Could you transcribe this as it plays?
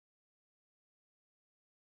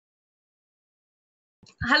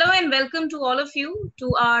Hello and welcome to all of you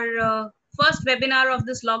to our first webinar of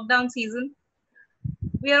this lockdown season.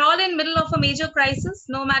 We are all in middle of a major crisis.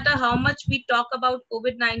 No matter how much we talk about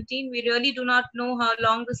COVID-19, we really do not know how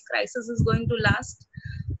long this crisis is going to last.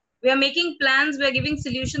 We are making plans, we are giving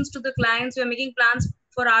solutions to the clients, we are making plans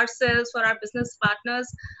for ourselves, for our business partners.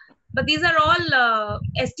 But these are all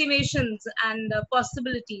estimations and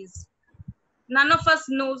possibilities. None of us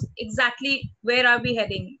knows exactly where are we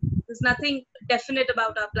heading. There's nothing definite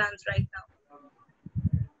about our plans right now.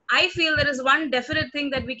 I feel there is one definite thing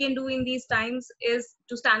that we can do in these times is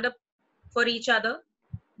to stand up for each other,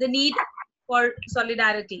 the need for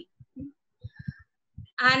solidarity.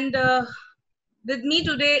 And with me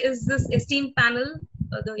today is this esteemed panel,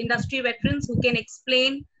 the industry veterans who can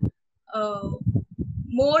explain uh,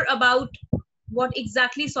 more about what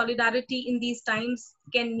exactly solidarity in these times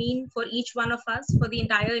can mean for each one of us, for the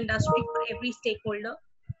entire industry, for every stakeholder.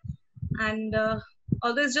 And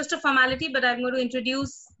although it's just a formality, but I'm going to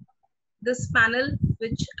introduce this panel,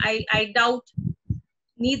 which I doubt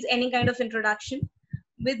needs any kind of introduction.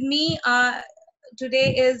 With me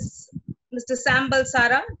today is Mr. Sam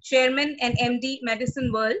Balsara, Chairman and MD,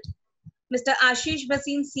 Medicine World, Mr. Ashish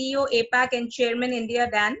Bhasin, CEO, APAC and Chairman, India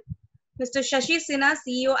DAN, Mr. Shashi Sinha,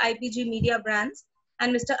 CEO, IPG Media Brands,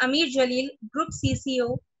 and Mr. Amir Jalil, Group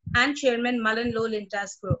CCO and Chairman, Mullen Low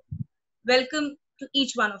Lintas Group. Welcome to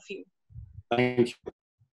each one of you. Thank you.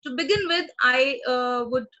 To begin with, I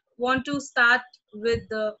would want to start with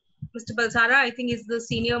Mr. Balsara. I think he's the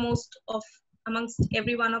senior most of amongst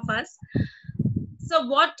every one of us. So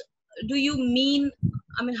what do you mean?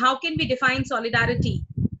 I mean, how can we define solidarity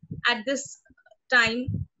at this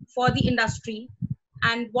time for the industry?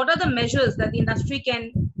 And what are the measures that the industry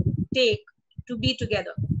can take to be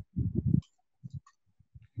together?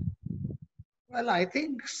 Well, I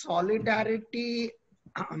think solidarity,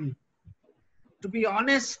 to be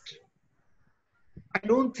honest, I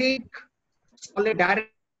don't think solidarity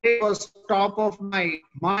was top of my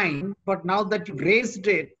mind, but now that you raised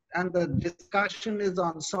it and the discussion is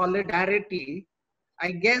on solidarity,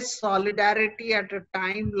 I guess solidarity at a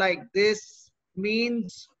time like this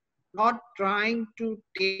means not trying to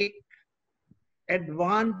take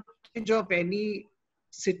advantage of any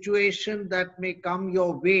situation that may come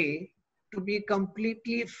your way, to be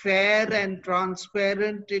completely fair and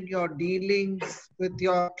transparent in your dealings with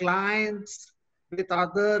your clients, with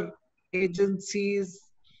other agencies,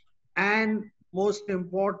 and most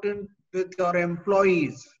important, with your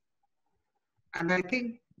employees. And I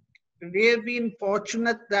think we have been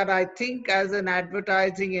fortunate that I think as an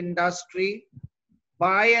advertising industry,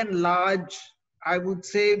 by and large, I would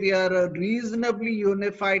say we are a reasonably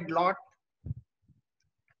unified lot.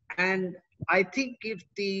 And I think if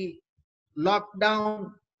the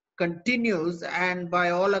lockdown continues, and by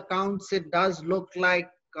all accounts, it does look like,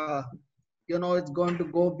 it's going to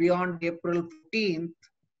go beyond April 15th,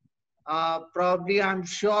 probably I'm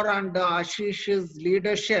sure under Ashish's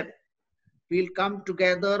leadership, we'll come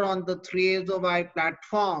together on the 3As of I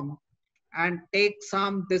platform and take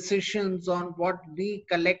some decisions on what we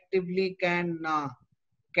collectively can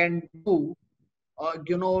do,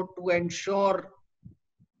 to ensure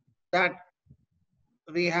that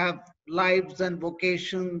we have lives and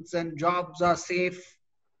vocations and jobs are safe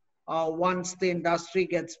once the industry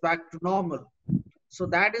gets back to normal. So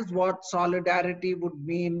that is what solidarity would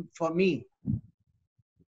mean for me.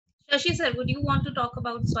 Shashi sir, would you want to talk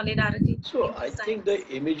about solidarity? So I think the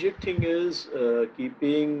immediate thing is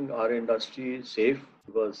keeping our industry safe,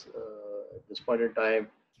 because at this point in time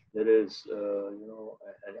there is,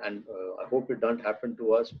 and I hope it doesn't happen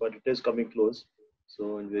to us, but it is coming close.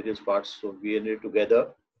 So in various parts, so we are in it together.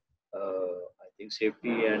 I think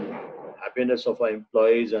safety and happiness of our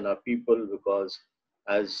employees and our people, because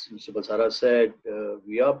as Mr. Balsara said,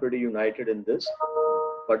 we are pretty united in this.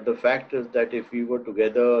 But the fact is that if we were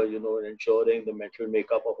together, ensuring the mental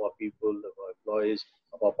makeup of our people, of our employees,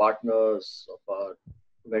 of our partners, of our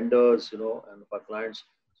vendors, and of our clients.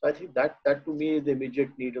 So I think that to me is the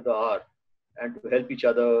immediate need of the hour, and to help each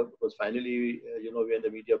other, because finally, we're in the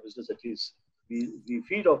media business. At least we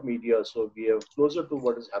feed off media, so we are closer to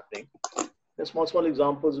what is happening. There's small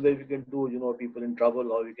examples where we can do, people in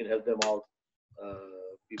trouble, or we can help them out.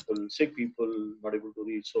 People, sick people, not able to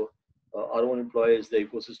reach. So our own employees, the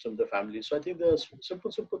ecosystem, the family. So I think there's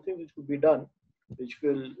simple things which could be done, which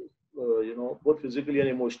will, both physically and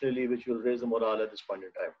emotionally, which will raise the morale at this point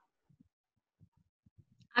in time.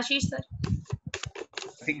 Ashish sir.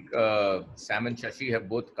 I think Sam and Shashi have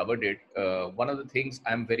both covered it. One of the things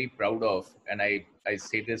I'm very proud of, and I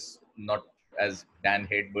say this not as Dan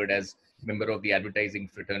head, but as member of the advertising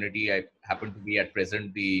fraternity, I happen to be at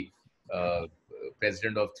present the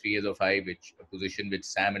president of 3 years of I, which a position which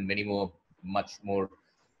Sam and many more, much more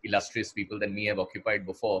illustrious people than me have occupied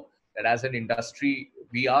before, that as an industry,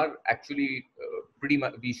 we are actually pretty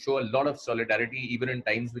much, we show a lot of solidarity even in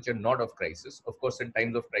times which are not of crisis. Of course, in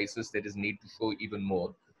times of crisis, there is need to show even more.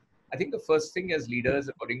 I think the first thing as leaders,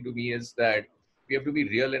 according to me, is that we have to be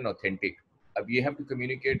real and authentic. We have to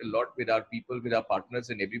communicate a lot with our people, with our partners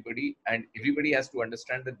and everybody has to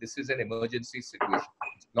understand that this is an emergency situation.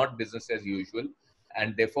 It's not business as usual.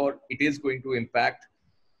 And therefore, it is going to impact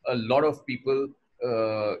a lot of people.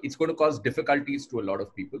 It's going to cause difficulties to a lot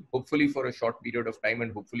of people, hopefully for a short period of time,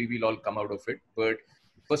 and hopefully we'll all come out of it. But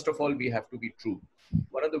first of all, we have to be true.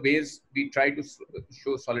 One of the ways we try to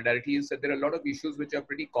show solidarity is that there are a lot of issues which are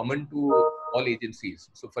pretty common to all agencies.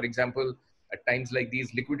 So for example, at times like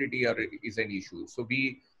these, liquidity is an issue. So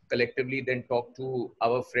we collectively then talk to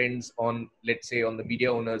our friends on, let's say, on the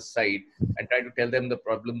media owners side, and try to tell them the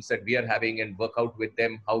problems that we are having and work out with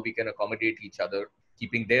them how we can accommodate each other,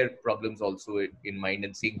 keeping their problems also in mind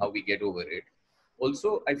and seeing how we get over it.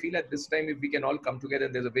 Also, I feel at this time, if we can all come together,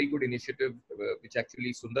 there's a very good initiative which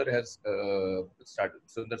actually Sundar has started.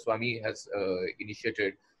 Sundar Swami has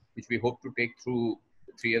initiated, which we hope to take through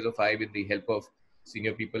 3 years of I with the help of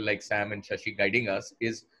senior people like Sam and Shashi guiding us,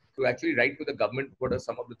 is to actually write to the government what are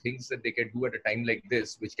some of the things that they can do at a time like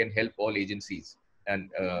this, which can help all agencies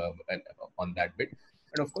and on that bit.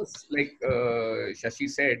 And of course, like Shashi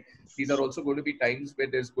said, these are also going to be times where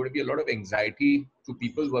there's going to be a lot of anxiety to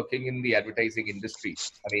people working in the advertising industry.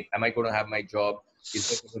 I mean, am I going to have my job? Is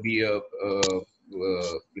there going to be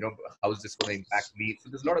how is this going to impact me? So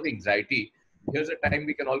there's a lot of anxiety. Here's a time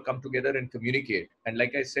we can all come together and communicate. And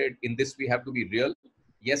like I said, in this, we have to be real.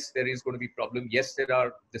 Yes, there is going to be problem. Yes,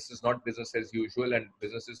 this is not business as usual and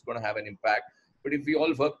business is going to have an impact. But if we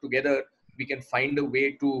all work together, we can find a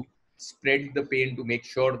way to spread the pain to make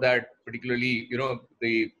sure that particularly,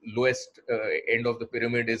 the lowest end of the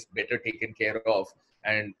pyramid is better taken care of,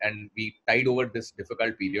 and we tide over this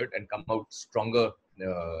difficult period and come out stronger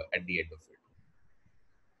at the end of it.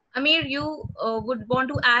 Amir, you would want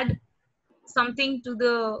to add something to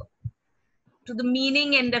the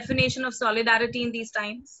meaning and definition of solidarity in these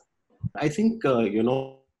times? I think,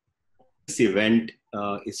 this event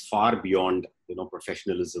is far beyond,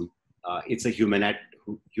 professionalism. It's a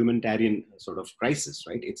humanitarian sort of crisis,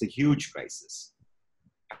 right? It's a huge crisis.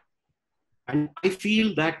 And I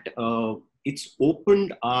feel that it's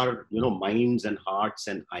opened our, minds and hearts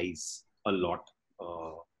and eyes a lot.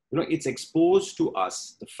 It's exposed to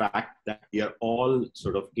us the fact that we are all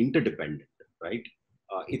sort of interdependent, right?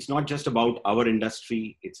 It's not just about our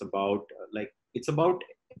industry. It's about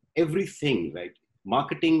everything, right?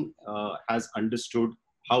 Marketing has understood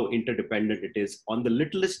how interdependent it is on the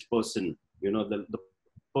littlest person, the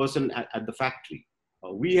person at the factory.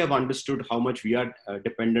 We have understood how much we are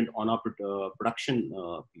dependent on our production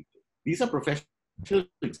people. These are professional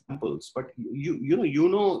examples, but you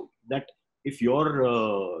know that if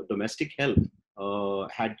your domestic help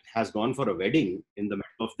has gone for a wedding in the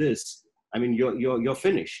middle of this, I mean, you're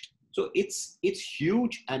finished. So it's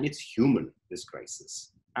huge and it's human, this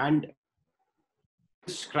crisis. And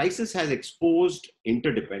this crisis has exposed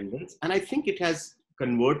interdependence, and I think it has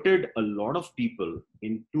converted a lot of people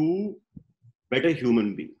into better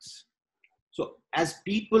human beings. So as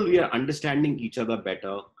people, we are understanding each other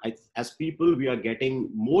better. As people, we are getting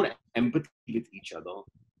more empathy with each other.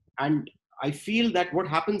 And I feel that what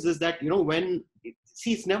happens is that,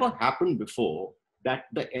 it's never happened before that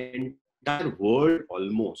the entire world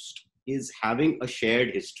almost is having a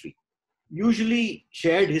shared history. Usually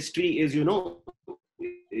shared history is, you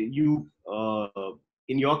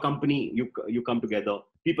in your company, you come together.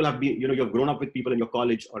 People have been, you've grown up with people in your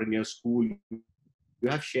college or in your school. You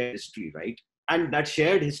have shared history, right? And that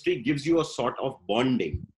shared history gives you a sort of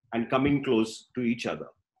bonding and coming close to each other.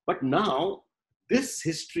 But now this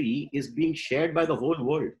history is being shared by the whole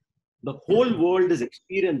world. The whole world is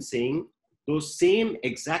experiencing those same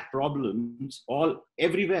exact problems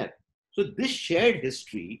everywhere. So this shared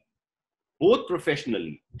history, both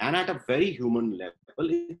professionally and at a very human level,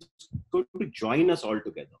 is going to join us all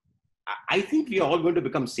together. I think we are all going to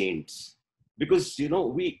become saints because,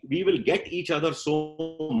 we will get each other so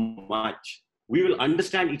much. We will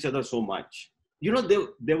understand each other so much.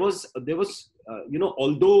 There was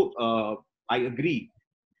although I agree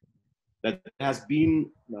that there has been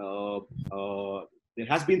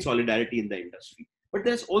solidarity in the industry, but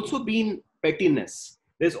there's also been pettiness.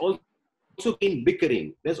 There's also been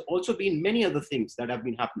bickering. There's also been many other things that have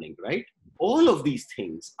been happening, right? All of these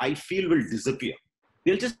things I feel will disappear.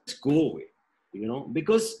 They'll just go away,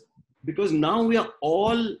 because now we are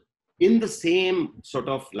all in the same sort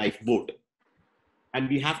of lifeboat. and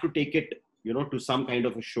we have to take it, to some kind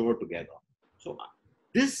of a shore together. So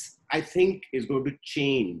this, I think, is going to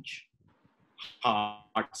change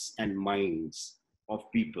hearts and minds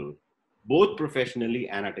of people, both professionally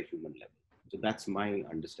and at a human level. So that's my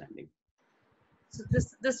understanding. So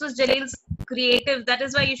this was Jalil's creative. That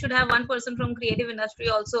is why you should have one person from creative industry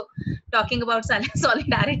also talking about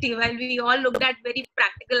solidarity. While we all looked at very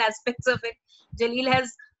practical aspects of it, Jalil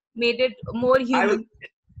has made it more human.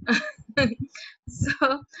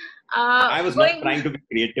 So I was not trying to be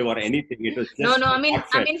creative or anything. It was just no. I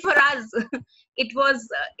mean for us, it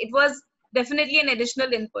was definitely an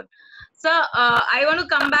additional input. So I want to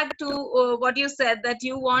come back to what you said, that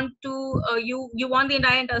you want to you want the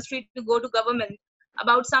entire industry to go to government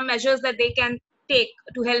about some measures that they can take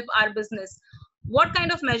to help our business. What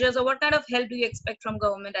kind of measures or what kind of help do you expect from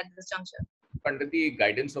government at this juncture? Under the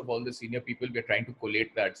guidance of all the senior people, we're trying to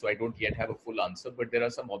collate that. So I don't yet have a full answer, but there are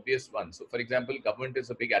some obvious ones. So for example, government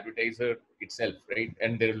is a big advertiser itself, right?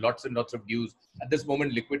 And there are lots and lots of dues. At this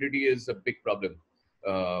moment, liquidity is a big problem.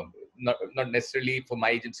 Not necessarily for my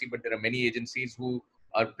agency, but there are many agencies who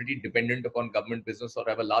are pretty dependent upon government business or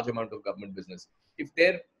have a large amount of government business. If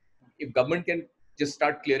government can just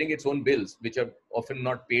start clearing its own bills, which are often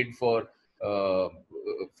not paid for,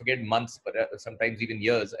 forget months, but sometimes even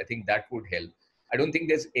years, I think that would help. I don't think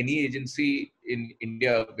there's any agency in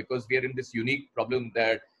India, because we are in this unique problem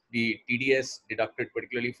that the TDS deducted,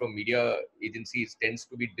 particularly from media agencies, tends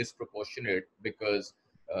to be disproportionate, because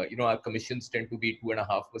our commissions tend to be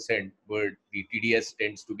 2.5%, but the TDS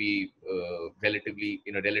tends to be relatively,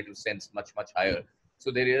 in a relative sense, much higher. So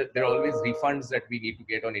there are always refunds that we need to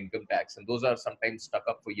get on income tax, and those are sometimes stuck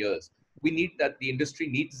up for years. We need that. The industry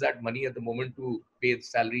needs that money at the moment to pay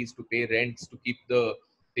salaries, to pay rents, to keep the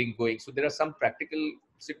thing going. So there are some practical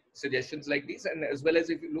suggestions like these, and as well as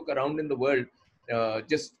if you look around in the world,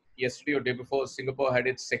 just yesterday or day before, Singapore had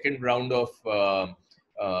its second round of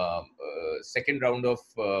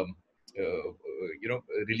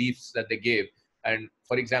reliefs that they gave. And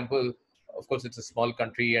for example, of course, it's a small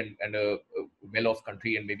country and a well-off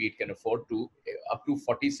country, and maybe it can afford to, up to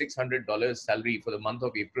 $4,600 salary for the month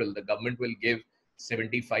of April, the government will give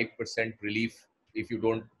 75% relief if you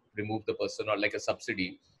don't remove the person, or like a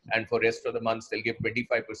subsidy. And for rest of the months, they'll give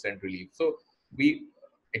 25% relief. So I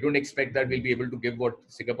don't expect that we'll be able to give what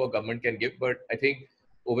Singapore government can give, but I think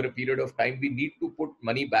over a period of time, we need to put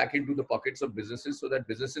money back into the pockets of businesses so that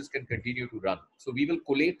businesses can continue to run. So we will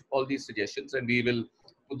collate all these suggestions and we will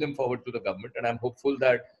put them forward to the government. And I'm hopeful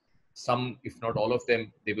that some, if not all of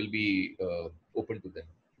them, they will be open to them.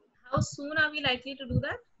 How soon are we likely to do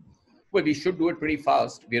that? Well, we should do it pretty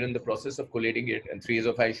fast. We are in the process of collating it, and 3 years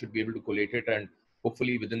of I should be able to collate it. And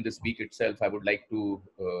hopefully within this week itself, I would like to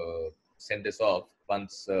send this off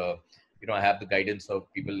once, I have the guidance of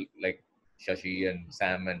people like Shashi and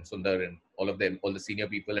Sam and Sundar and all of them, all the senior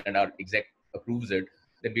people, and our exec approves it,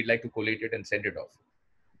 then we'd like to collate it and send it off.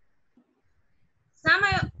 Sam,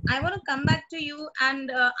 I want to come back to you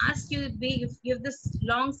and ask you, if you have this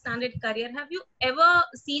long-standing career, have you ever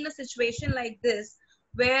seen a situation like this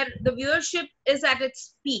where the viewership is at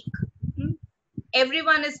its peak?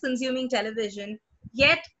 Everyone is consuming television,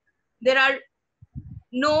 yet there are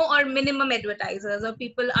no or minimum advertisers, or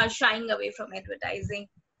people are shying away from advertising.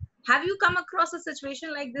 Have you come across a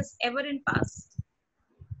situation like this ever in past?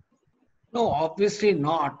 No, obviously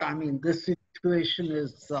not. I mean, this situation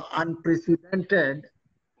is unprecedented.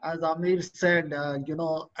 As Amir said, I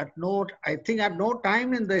think at no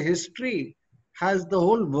time in the history has the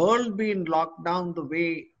whole world been locked down the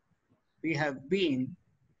way we have been.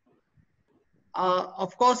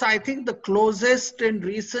 Of course, I think the closest in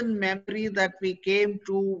recent memory that we came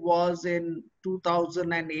to was in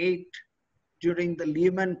 2008 during the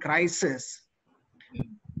Lehman crisis.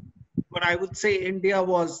 But I would say India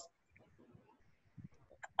was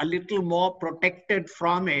a little more protected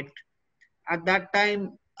from it. At that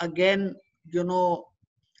time, again,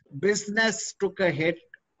 business took a hit,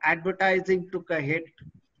 advertising took a hit.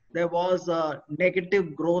 There was a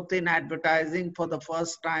negative growth in advertising for the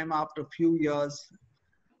first time after a few years.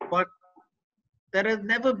 But there has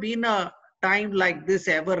never been a time like this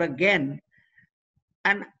ever again.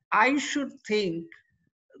 And I should think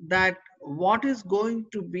that what is going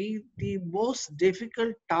to be the most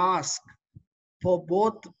difficult task for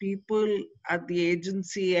both people at the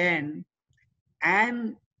agency end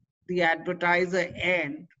and the advertiser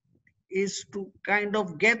end is to kind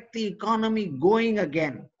of get the economy going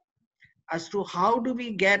again. As to how do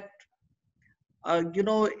we get,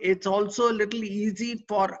 it's also a little easy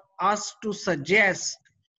for us to suggest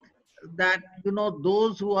that,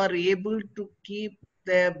 those who are able to keep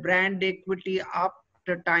their brand equity up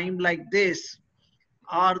at a time like this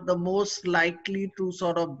are the most likely to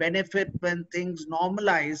sort of benefit when things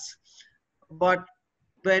normalize. But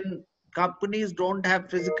when companies don't have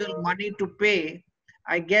physical money to pay,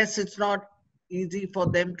 I guess it's not easy for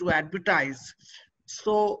them to advertise.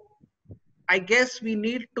 So I guess we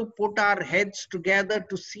need to put our heads together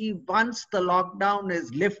to see once the lockdown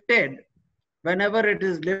is lifted, whenever it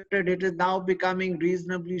is lifted, it is now becoming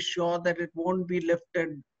reasonably sure that it won't be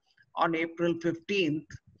lifted on April 15th.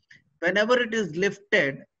 Whenever it is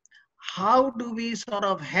lifted, how do we sort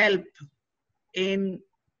of help in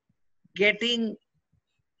getting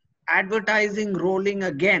advertising rolling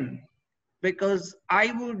again? Because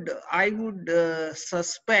I would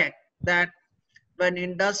suspect that when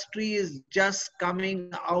industry is just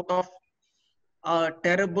coming out of a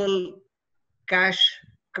terrible cash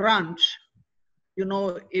crunch, you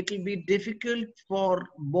know, it'll be difficult for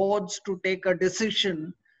boards to take a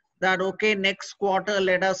decision that, okay, next quarter,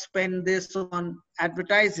 let us spend this on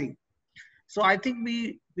advertising. So I think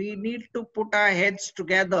we need to put our heads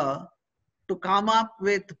together to come up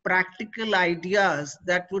with practical ideas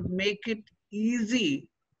that would make it easy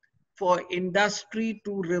for industry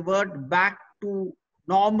to revert back to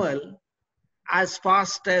normal as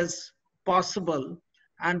fast as possible,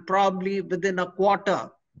 and probably within a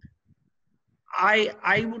quarter.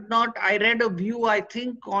 I would not. I read a view, I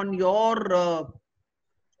think, on your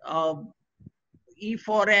uh,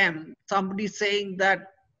 E4M. Somebody saying that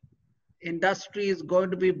industry is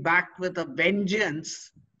going to be back with a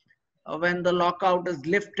vengeance when the lockout is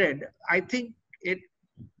lifted. I think it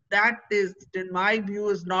that is, in my view,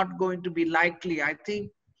 is not going to be likely. I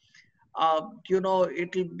think you know,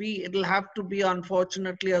 it'll have to be,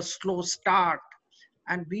 unfortunately, a slow start,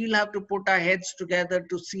 and we'll have to put our heads together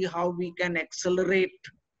to see how we can accelerate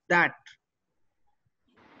that.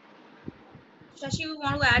 Shashi, you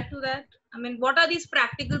want to add to that? I mean, what are these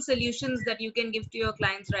practical solutions that you can give to your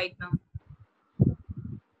clients right now?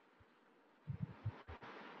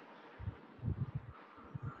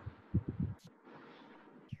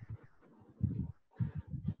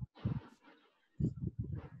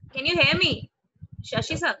 Can you hear me,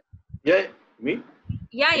 Shashi sir? Yeah, me.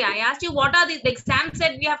 Yeah, I asked you what are these. Like Sam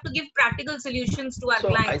said, we have to give practical solutions to our So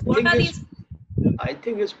clients. What are these? I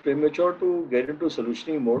think it's premature to get into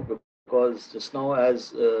solutioning mode, because just now,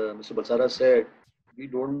 as Mr. Balsara said, we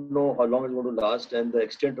don't know how long it's going to last and the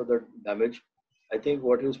extent of the damage. I think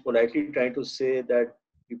what he was politely trying to say, that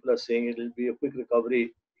people are saying it will be a quick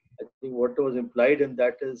recovery. I think what was implied in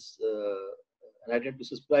that is, and I tend to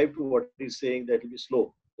subscribe to what he's saying, that it will be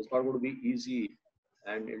slow. It's not going to be easy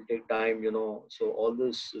and it'll take time, you know. So all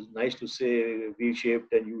this is nice to say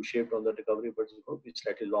V-shaped and U-shaped on the recovery, but it's going to be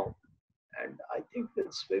slightly long. And I think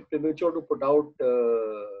it's very premature to put out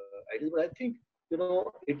ideas, but I think, you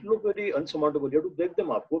know, it look very unsurmountable. You have to break them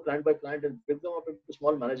up, go client by client, and break them up into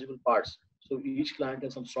small manageable parts. So each client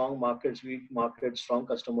has some strong markets, weak markets, strong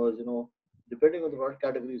customers, you know, depending on the product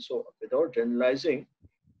category. So without generalizing,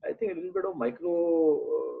 I think a little bit of micro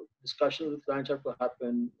discussions with clients have to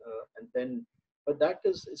happen, and then. But that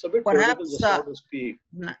is, it's a bit theoretical Perhaps, just now to speak.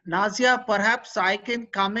 Nazia, perhaps I can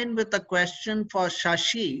come in with a question for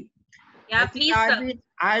Shashi. I Yeah, think please, sir.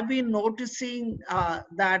 I've been noticing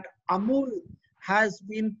that Amul has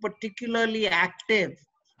been particularly active,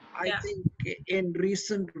 I Yeah. think, in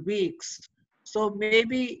recent weeks. So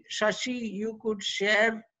maybe, Shashi, you could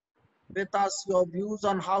share with us your views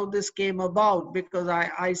on how this came about, because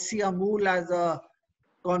I see Amul as a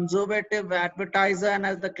conservative advertiser, and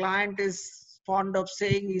as the client is fond of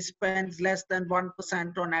saying, he spends less than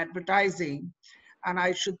 1% on advertising, and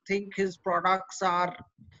I should think his products are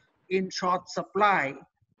in short supply,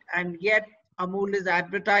 and yet Amul is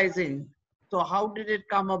advertising. So how did it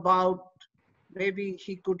come about? Maybe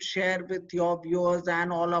he could share with your viewers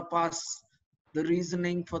and all of us the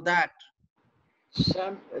reasoning for that.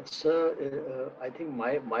 Sam, it's I think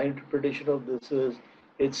my interpretation of this is,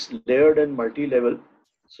 it's layered and multi-level.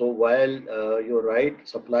 So while you're right,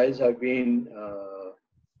 supplies have been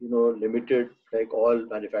you know, limited like all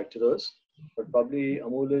manufacturers, but probably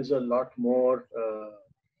Amul is a lot more,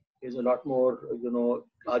 you know,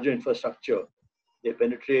 larger infrastructure. They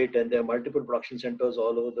penetrate, and there are multiple production centers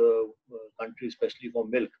all over the country, especially for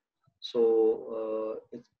milk. So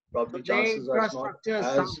it's So probably their chances are it's not infrastructure is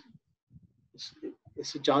as sound.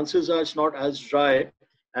 the chances are it's not as dry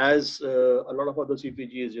as a lot of other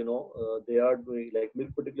CPGs. You know, they are doing like milk,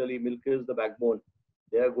 particularly milk is the backbone.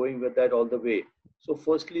 They are going with that all the way. So,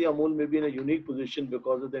 firstly, Amul may be in a unique position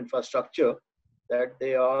because of the infrastructure that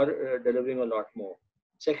they are delivering a lot more.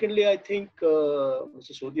 Secondly, I think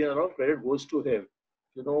Mr. Sodhi, and a lot of credit goes to him.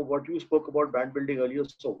 what you spoke about brand building earlier.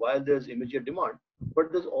 So while there's immediate demand,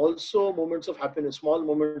 but there's also moments of happiness, small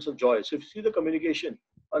moments of joy. So if you see the communication,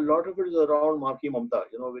 a lot of it is around Maki Mamta,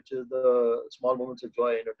 which is the small moments of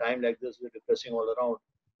joy in a time like this, we're depressing all around.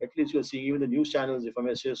 At least you're seeing even the news channels, if I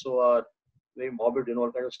may say so, are very morbid,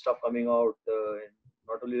 all kind of stuff coming out,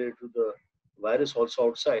 not only related to the virus, also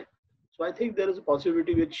outside. So I think there is a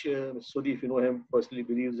possibility which Sudhi, if you know him, personally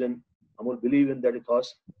believes in, Amul believe in that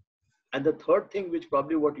ethos. And the third thing, which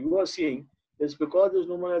probably what you are seeing, is because there's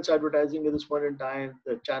no one else advertising at this point in time,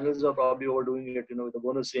 the channels are probably overdoing it, with the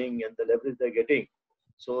bonusing and the leverage they're getting.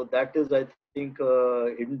 So that is, I think,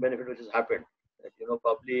 a hidden benefit which has happened. That,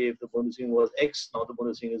 probably if the bonusing was X, now the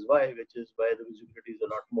bonusing is Y, which is why the visibility is a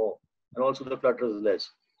lot more. And also the clutter is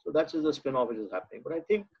less. So that's just a spin-off which is happening. But I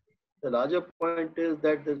think the larger point is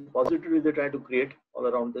that the positivity they're trying to create all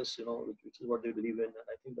around this, which is what they believe in. And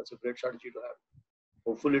I think that's a great strategy to have.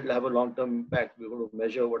 Hopefully it will have a long-term impact. We're going to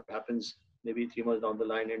measure what happens maybe 3 months down the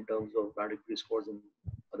line in terms of brand equity scores and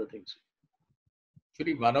other things.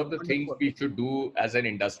 Actually, one of the things we should do as an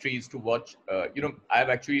industry is to watch, I've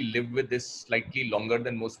actually lived with this slightly longer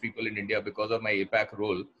than most people in India because of my APAC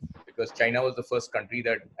role, because China was the first country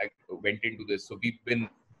that I went into this. So we've been,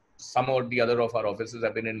 some or the other of our offices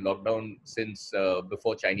have been in lockdown since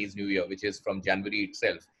before Chinese New Year, which is from January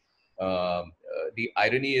itself. The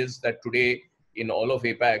irony is that today, in all of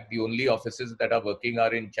APAC, the only offices that are working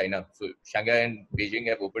are in China. So Shanghai and Beijing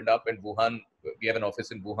have opened up, and Wuhan, we have an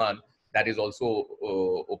office in Wuhan that is also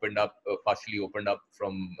opened up, partially opened up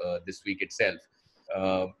from this week itself.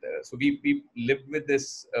 So we lived with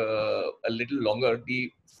this a little longer.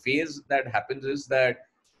 The phase that happens is that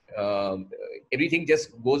everything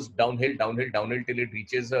just goes downhill till it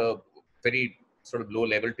reaches a very sort of low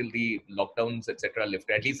level till the lockdowns, etc. lift.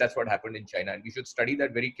 At least that's what happened in China, and we should study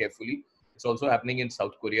that very carefully. It's also happening in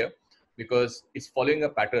South Korea because it's following a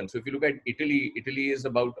pattern. So if you look at Italy, Italy is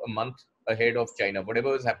about a month ahead of China.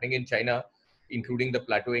 Whatever is happening in China, including the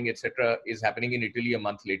plateauing, etc., is happening in Italy a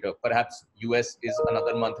month later. Perhaps US is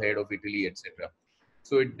another month ahead of Italy, etc.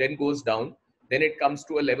 So it then goes down. Then it comes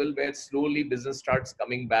to a level where slowly business starts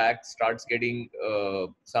coming back, starts getting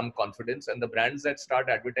some confidence. And the brands that start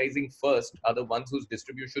advertising first are the ones whose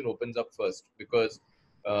distribution opens up first, because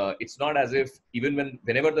it's not as if even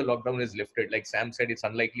whenever the lockdown is lifted, like Sam said, it's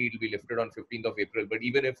unlikely it'll be lifted on 15th of April. But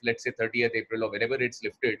even if, let's say, 30th April or whenever it's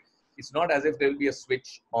lifted, it's not as if there will be a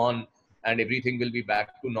switch on and everything will be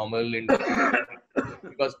back to normal in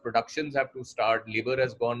because productions have to start, labor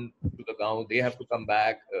has gone to the ground, they have to come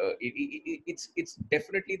back. It's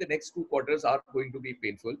definitely the next 2 quarters are going to be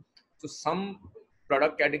painful. So some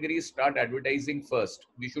product categories start advertising first.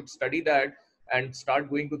 We should study that and start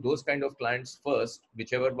going to those kind of clients first,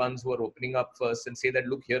 whichever ones who are opening up first, and say that,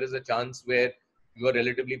 look, here is a chance where you are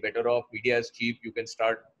relatively better off, media is cheap, you can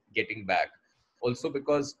start getting back. Also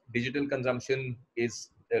because digital consumption is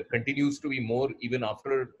continues to be more even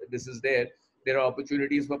after this is there are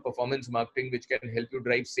opportunities for performance marketing which can help you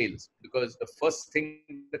drive sales, because the first thing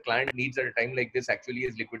the client needs at a time like this actually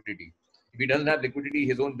is liquidity. If he doesn't have liquidity,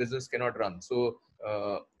 his own business cannot run. So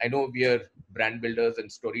I know we are brand builders and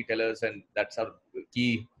storytellers, and that's our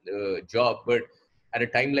key job. But at a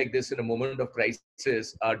time like this, in a moment of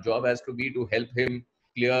crisis, our job has to be to help him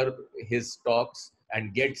clear his stocks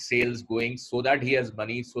and get sales going so that he has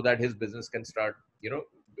money, so that his business can start,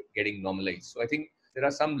 getting normalized. So I think there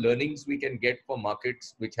are some learnings we can get for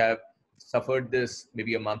markets which have suffered this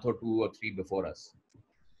maybe a month or 2 or 3 before us.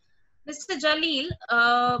 Mr. Jaleel,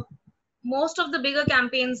 most of the bigger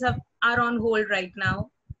campaigns are on hold right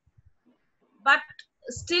now, but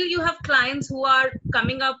still you have clients who are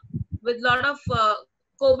coming up with a lot of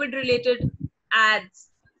COVID-related ads.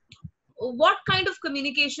 What kind of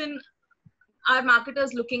communication are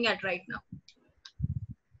marketers looking at right now?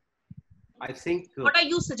 I think. What are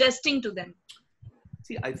you suggesting to them?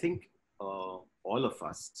 See, I think all of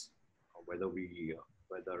us, whether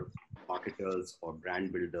marketers or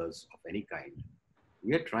brand builders of any kind,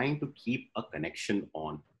 we are trying to keep a connection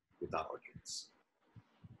on with our audience.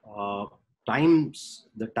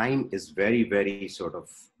 The time is very, very sort of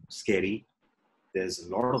scary. There's a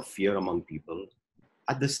lot of fear among people.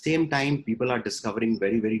 At the same time, people are discovering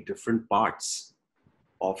very, very different parts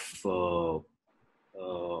of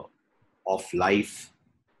life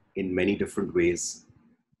in many different ways.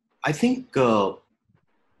 I think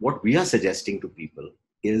what we are suggesting to people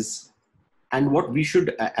is, and what we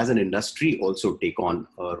should as an industry also take on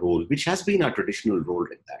a role, which has been our traditional role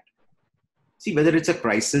in that. See, whether it's a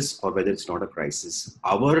crisis or whether it's not a crisis,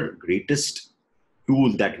 our greatest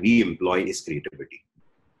tool that we employ is creativity.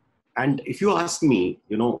 And if you ask me,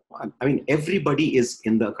 I mean, everybody is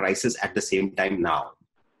in the crisis at the same time now.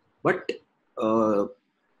 But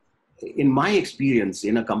in my experience,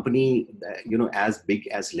 in a company, as big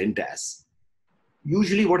as Lintas,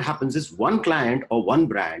 usually what happens is one client or one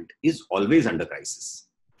brand is always under crisis.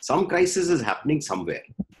 Some crisis is happening somewhere.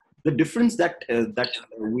 The difference that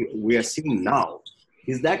we are seeing now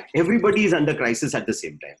is that everybody is under crisis at the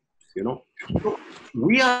same time. So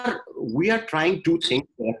we are trying two things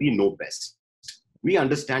that we know best. We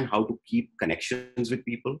understand how to keep connections with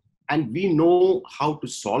people, and we know how to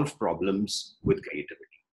solve problems with creativity.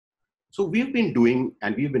 So we've been doing,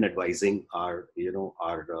 and we've been advising our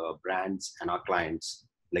brands and our clients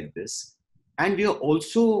like this, and we are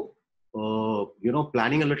also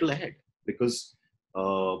planning a little ahead, because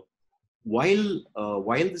while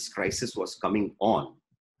this crisis was coming on,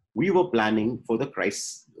 we were planning for the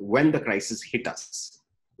crisis when the crisis hit us.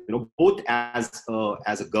 Both as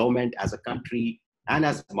a government, as a country, and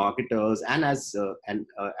as marketers, and as an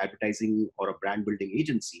advertising or a brand building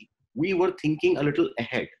agency, we were thinking a little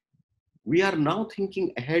ahead. We are now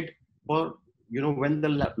thinking ahead for when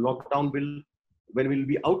the lockdown when we'll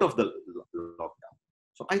be out of the lockdown.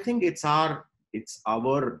 So I think it's our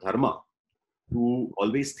dharma to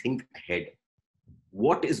always think ahead.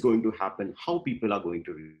 What is going to happen? How people are going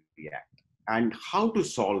to react, and how to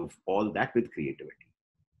solve all that with creativity.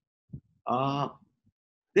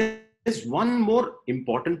 There's one more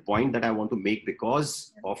important point that I want to make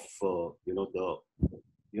because of the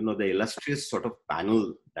illustrious sort of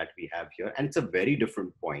panel that we have here, and it's a very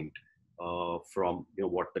different point from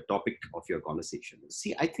what the topic of your conversation is.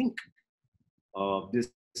 See, I think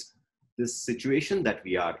this situation that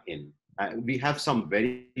we are in, we have some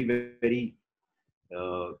very, very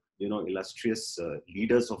illustrious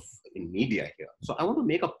leaders in media here. So I want to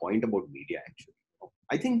make a point about media. Actually,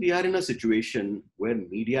 I think we are in a situation where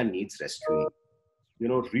media needs rescuing.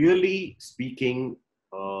 Really speaking,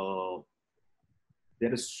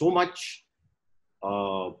 there is so much.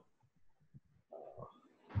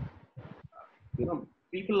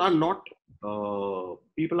 People are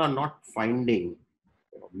not finding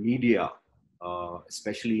media,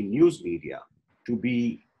 especially news media, to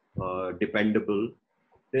be dependable.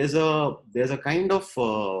 There's a kind of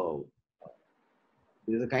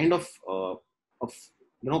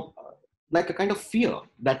like a kind of fear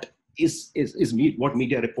that is what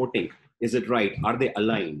media reporting, is it right? Are they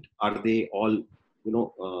aligned? Are they all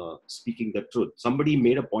speaking the truth? Somebody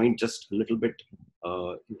made a point just a little bit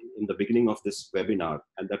in the beginning of this webinar,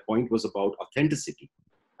 and that point was about authenticity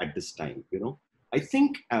at this time. I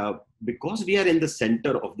think because we are in the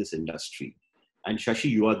center of this industry, and Shashi,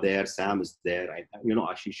 you are there, Sam is there,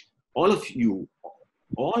 Ashish, all of you,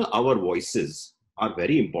 all our voices are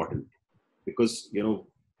very important, because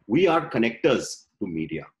we are connectors to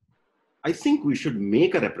media. I think we should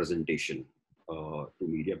make a representation to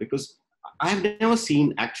media, because I have never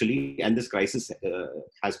seen, actually, and this crisis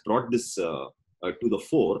has brought this to the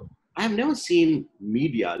fore, I have never seen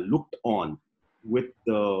media looked on with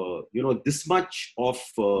this much of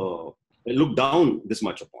looked down this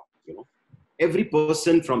much upon. Every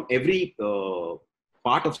person from every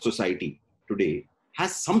part of society today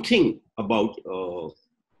has something about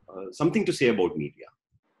something to say about media,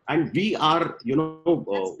 and we are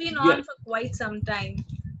That's been on for quite some time.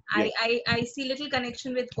 Yes. I see little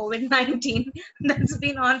connection with COVID-19. That's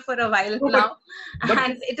been on for a while now,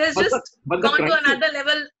 and it has just gone to another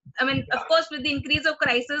level. I mean, of course, with the increase of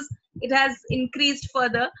crisis, it has increased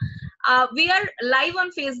further. We are live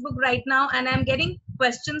on Facebook right now, and I'm getting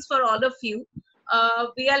questions for all of you.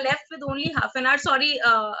 We are left with only half an hour. Sorry,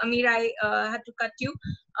 Amir, I had to cut you.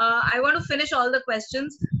 I want to finish all the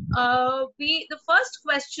questions. The first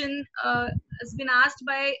question has been asked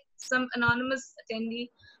by some anonymous attendee.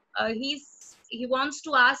 He wants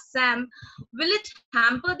to ask Sam, will it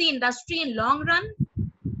hamper the industry in long run?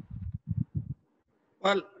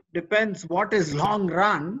 Well, depends what is long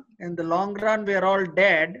run. In the long run, we are all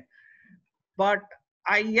dead. But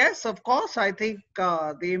yes, of course, I think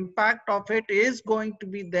the impact of it is going to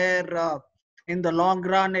be there in the long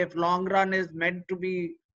run. If long run is meant to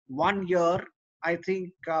be 1 year, I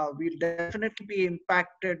think we'll definitely be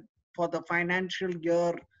impacted for the financial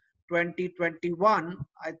year 2021.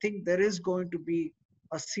 I think there is going to be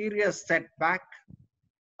a serious setback.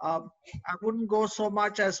 I wouldn't go so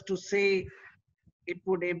much as to say it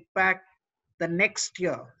would impact the next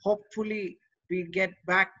year. Hopefully, we get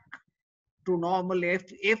back to normal.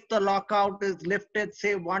 If the lockout is lifted,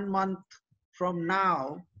 say 1 month from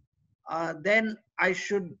now, then I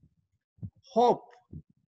should hope,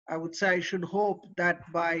 I would say I should hope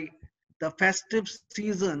that by the festive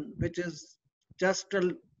season, which is just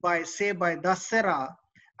by Dasara,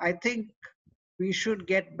 I think we should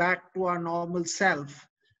get back to our normal self.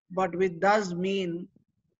 but which does mean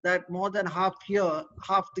that more than half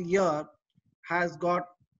the year has got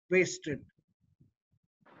wasted.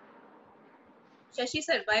 Shashi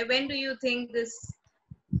sir, by when do you think this,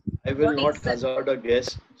 I will what not exactly? hazard a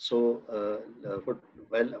guess. So, but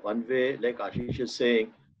well, one way, like Ashish is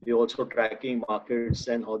saying, we're also tracking markets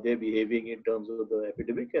and how they're behaving in terms of the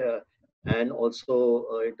epidemic and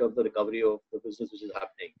also in terms of the recovery of the business which is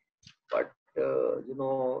happening. But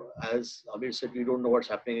as Amir said, we don't know what's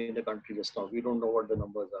happening in the country just now. We don't know what the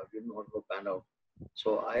numbers are. We don't know how to pan out.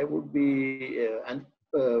 So I would be, and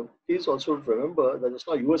please also remember that just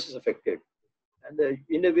now US is affected, and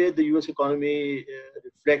in a way, the US economy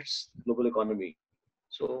reflects global economy.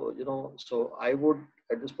 So so I would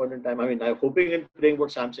at this point in time, I mean, I'm hoping and praying what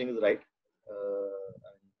Samsung is right.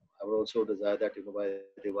 And I would also desire that by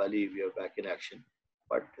Diwali we are back in action.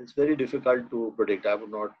 But it's very difficult to predict. I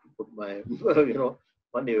would not put my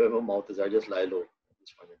money where my mouth is. I just lie low at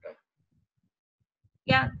this point in time.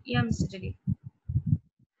 Yeah, Mr. Dilip.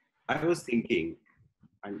 I was thinking,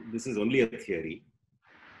 and this is only a theory.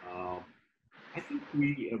 I think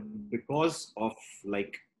we, because of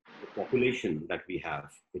like the population that we have,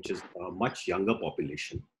 which is a much younger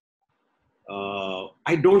population,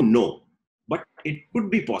 I don't know, but it could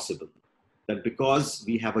be possible that because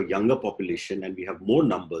we have a younger population and we have more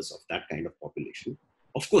numbers of that kind of population,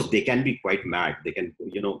 of course, they can be quite mad. They can,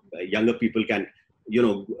 younger people can,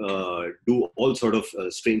 do all sort of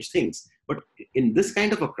strange things. But in this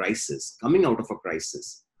kind of a crisis, coming out of a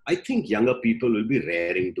crisis, I think younger people will be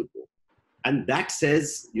raring to go. And that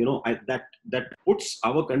says, that puts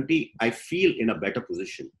our country, I feel, in a better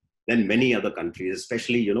position than many other countries,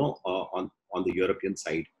 especially, on the European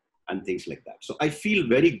side and things like that. So I feel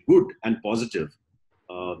very good and positive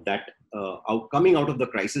that coming out of the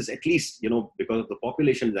crisis, at least, because of the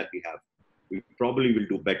population that we have, we probably will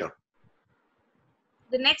do better.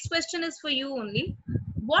 The next question is for you only.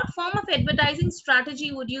 What form of advertising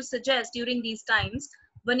strategy would you suggest during these times?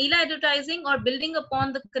 Vanilla advertising or building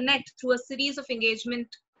upon the connect through a series of engagement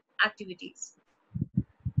activities?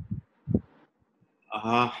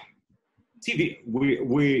 See,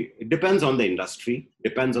 it depends on the industry,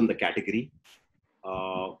 depends on the category.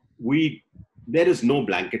 There is no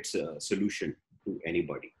blanket solution to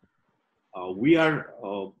anybody. We are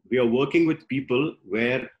working with people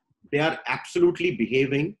where they are absolutely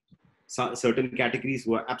behaving, certain categories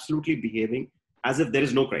who are absolutely behaving as if there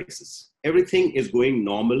is no crisis. Everything is going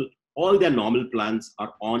normal. All their normal plans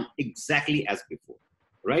are on exactly as before,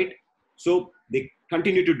 right? So they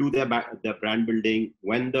continue to do their brand building.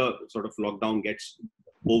 When the sort of lockdown gets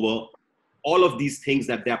over, all of these things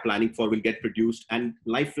that they are planning for will get produced and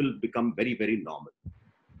life will become very, very normal.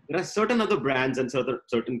 There are certain other brands and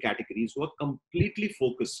certain categories who are completely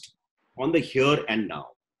focused on the here and now.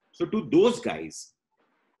 So to those guys,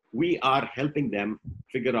 we are helping them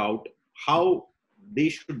figure out how they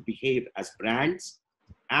should behave as brands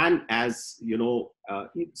and as,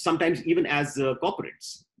 sometimes even as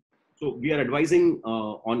corporates. So we are advising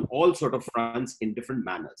on all sort of fronts in different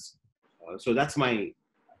manners. So that's my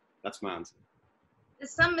answer.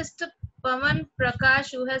 There's some Mr. Pavan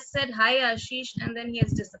Prakash who has said hi Ashish and then he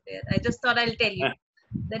has disappeared. I just thought I'll tell you.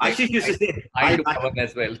 That Ashish used to say I do Pavan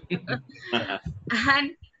as well.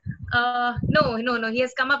 And no, he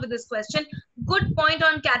has come up with this question. Good point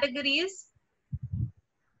on categories.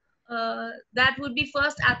 That would be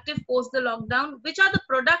first active post the lockdown. Which are the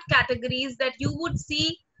product categories that you would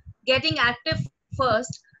see getting active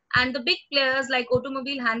first? And the big players like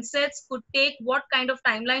automobile handsets could take what kind of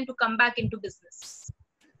timeline to come back into business?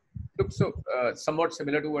 Look, so somewhat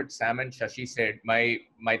similar to what Sam and Shashi said, my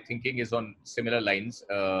thinking is on similar lines.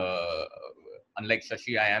 Unlike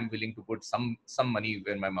Shashi, I am willing to put some money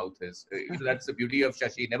where my mouth is. That's the beauty of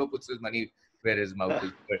Shashi. He never puts his money where his mouth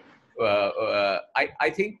is. But I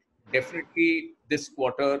think definitely this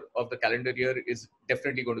quarter of the calendar year is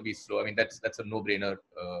definitely going to be slow. I mean, that's a no-brainer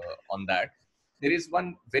on that. There is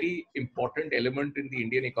one very important element in the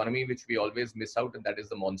Indian economy which we always miss out, and that is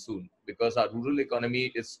the monsoon. Because our rural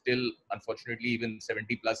economy is still, unfortunately, even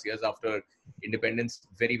 70 plus years after independence,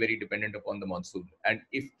 very, very dependent upon the monsoon. And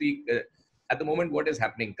if at the moment, what is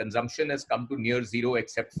happening? Consumption has come to near zero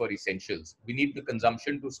except for essentials. We need the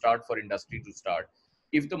consumption to start for industry to start.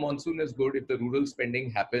 If the monsoon is good, if the rural spending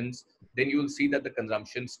happens, then you will see that the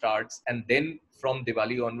consumption starts. And then from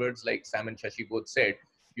Diwali onwards, like Sam and Shashi both said,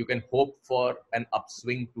 you can hope for an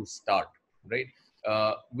upswing to start, right?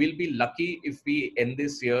 We'll be lucky if we end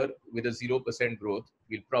this year with a 0% growth.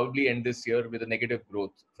 We'll probably end this year with a negative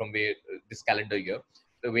growth from this calendar year,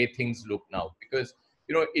 the way things look now. Because,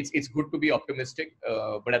 it's good to be optimistic,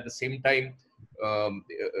 but at the same time,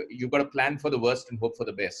 you've got to plan for the worst and hope for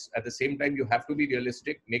the best. At the same time, you have to be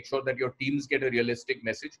realistic. Make sure that your teams get a realistic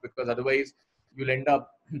message, because otherwise you'll end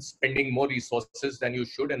up spending more resources than you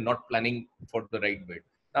should and not planning for the right bit.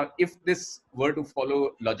 Now, if this were to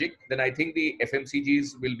follow logic, then I think the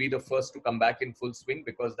FMCGs will be the first to come back in full swing,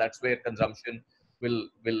 because that's where consumption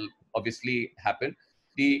will obviously happen.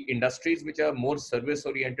 The industries which are more service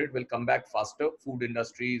oriented will come back faster, food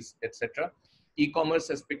industries, etc. E-commerce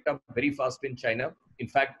has picked up very fast in China. In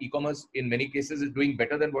fact, e-commerce in many cases is doing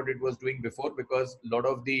better than what it was doing before, because a lot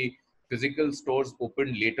of the physical stores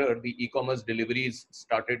opened later, the e-commerce deliveries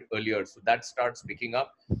started earlier. So that starts picking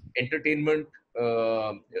up. Entertainment,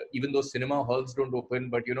 even though cinema halls don't open,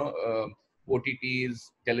 but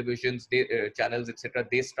OTTs, televisions, channels, etc.,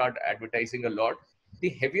 they start advertising a lot. The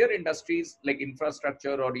heavier industries like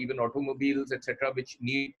infrastructure or even automobiles, etc., which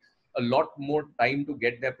need a lot more time to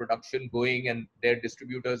get their production going and their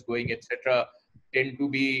distributors going, etc., tend to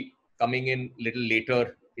be coming in a little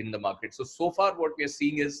later in the market. So far what we are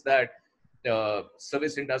seeing is that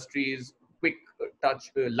service industries, quick touch,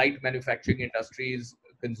 light manufacturing industries,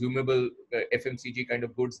 consumable FMCG kind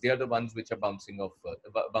of goods, they are the ones which are bouncing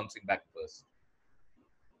back first.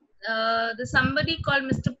 Somebody called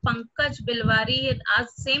Mr. Pankaj Bilwari had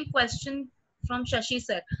asked the same question from Shashi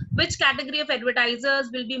sir. Which category of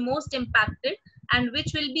advertisers will be most impacted and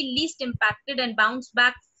which will be least impacted and bounce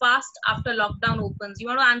back fast after lockdown opens? You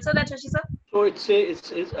want to answer that, Shashi sir? So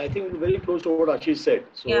it's I think very close to what Ashish said.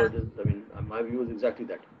 So yeah. I mean, my view is exactly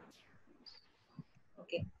that.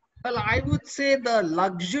 Okay. Well, I would say the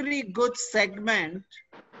luxury goods segment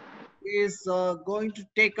is going to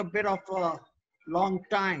take a bit of a long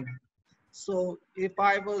time. So if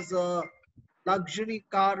I was a luxury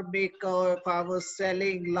car maker, if I was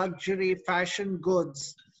selling luxury fashion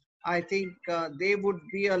goods, I think they would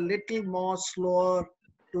be a little more slower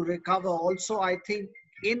to recover. Also, I think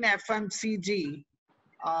in FMCG,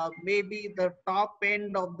 maybe the top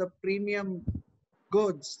end of the premium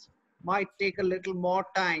goods might take a little more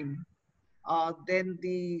time than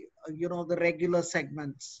the the regular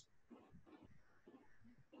segments.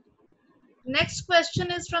 Next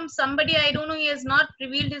question is from somebody, I don't know, he has not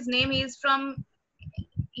revealed his name.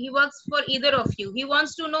 He works for either of you. He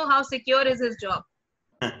wants to know how secure is his job.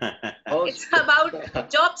 It's about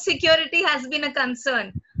job security has been a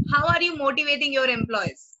concern. How are you motivating your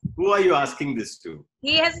employees? Who are you asking this to?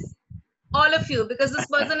 He has all of you, because this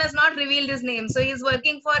person has not revealed his name. So he's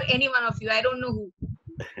working for any one of you. I don't know who.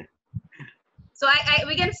 So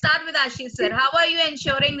we can start with Ashish sir. How are you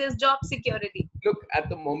ensuring this job security? Look, at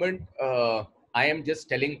the moment, I am just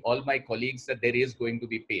telling all my colleagues that there is going to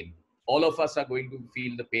be pain. All of us are going to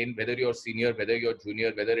feel the pain, whether you're senior, whether you're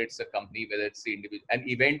junior, whether it's a company, whether it's the individual. An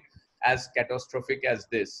event as catastrophic as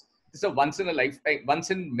this is a once in a lifetime, once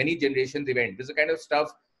in many generations event. This is the kind of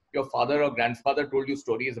stuff your father or grandfather told you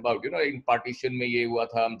stories about. In partition mein ye hua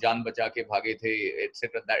tha, hum jaan bacha ke bhage the,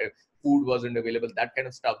 etc. That food wasn't available, that kind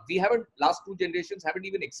of stuff. We haven't, last two generations haven't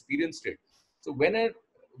even experienced it. So when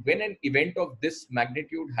an event of this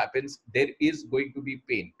magnitude happens, there is going to be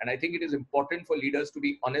pain. And I think it is important for leaders to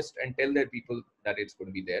be honest and tell their people that it's going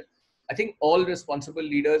to be there. I think all responsible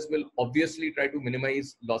leaders will obviously try to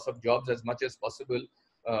minimize loss of jobs as much as possible.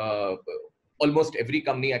 Almost every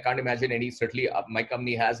company, I can't imagine any, certainly my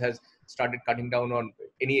company has started cutting down on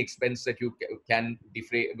any expense that you can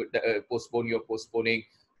defray, postpone, you're postponing.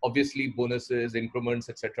 Obviously, bonuses, increments,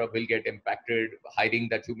 etc. will get impacted. Hiring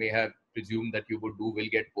that you may have presumed that you would do will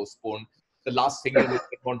get postponed. The last thing you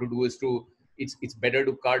want to do is it's better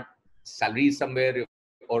to cut salaries somewhere,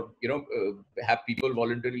 or have people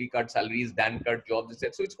voluntarily cut salaries than cut jobs,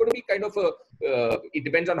 etc. So it's going to be kind of it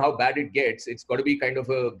depends on how bad it gets. It's got to be kind of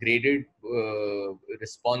a graded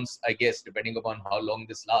response, I guess, depending upon how long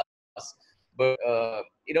this lasts. But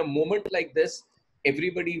in a moment like this,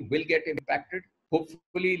 everybody will get impacted.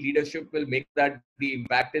 Hopefully, leadership will make that the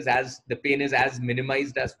pain is as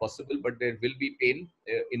minimized as possible, but there will be pain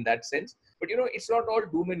in that sense. But it's not all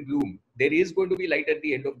doom and gloom. There is going to be light at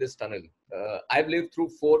the end of this tunnel. I've lived through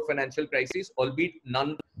 4 financial crises, albeit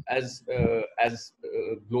none as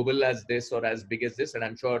global as this or as big as this, and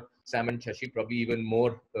I'm sure Sam and Shashi probably even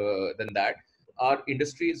more than that. Our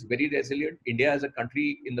industry is very resilient. India as a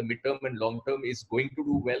country in the midterm and long term is going to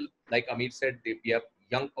do well. Like Amir said, we have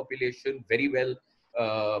young population, very well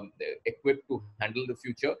equipped to handle the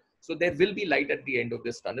future. So there will be light at the end of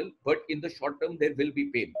this tunnel, but in the short term, there will be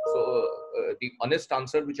pain. So the honest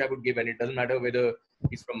answer which I would give, and it doesn't matter whether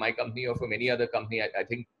it's from my company or from any other company, I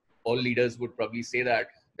think all leaders would probably say that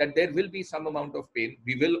there will be some amount of pain.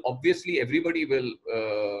 We will, obviously, everybody will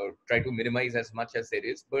try to minimize as much as there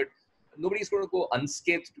is, but nobody's going to go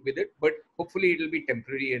unscathed with it, but hopefully it will be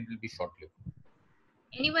temporary and it will be short-lived.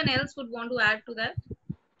 Anyone else would want to add to that?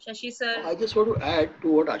 Shashi sir. I just want to add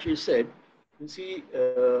to what Ashish said. You see,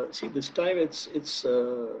 this time it's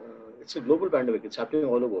a global pandemic. It's happening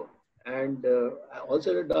all over, and all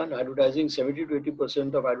said and done, advertising 70 to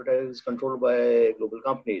 80% of advertising is controlled by global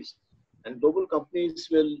companies, and global companies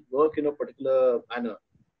will work in a particular manner.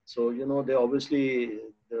 So they obviously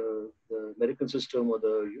the American system or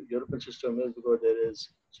the European system is because there is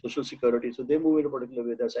social security, so they move in a particular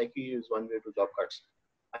way. The psyche is one way to job cuts.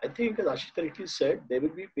 I think, as Ashish correctly said, there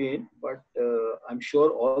will be pain, but I'm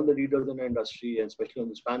sure all the leaders in the industry, and especially on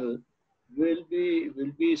this panel, will be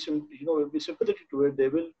sympathetic to it. They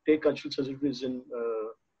will take cultural sensitivities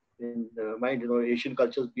in mind. Asian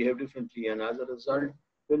cultures behave differently, and as a result,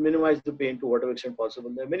 will minimize the pain to whatever extent possible.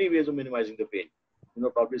 There are many ways of minimizing the pain.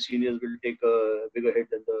 Probably seniors will take a bigger hit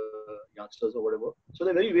than the youngsters or whatever. So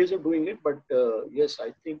there are many ways of doing it, but yes,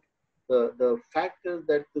 I think the fact is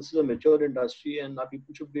that this is a mature industry, and now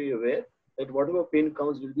people should be aware that whatever pain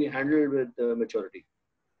comes will be handled with maturity.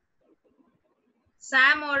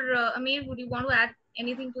 Sam or Amir, would you want to add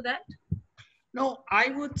anything to that? No, I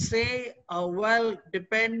would say, well,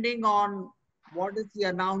 depending on what is the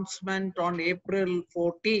announcement on April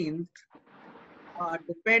 14th,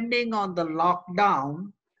 depending on the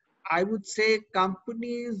lockdown, I would say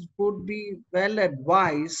companies would be well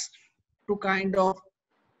advised to kind of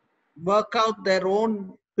work out their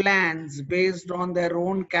own plans based on their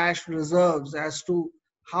own cash reserves as to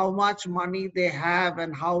how much money they have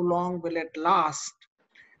and how long will it last,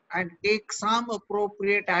 and take some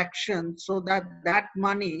appropriate action so that that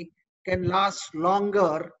money can last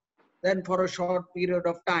longer than for a short period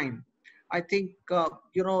of time. I think,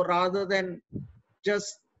 rather than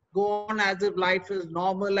just go on as if life is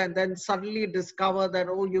normal and then suddenly discover that,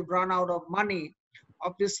 oh, you've run out of money,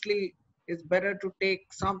 obviously it's better to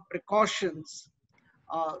take some precautions,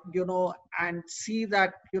 and see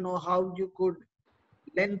that, how you could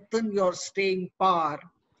lengthen your staying power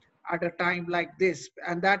at a time like this.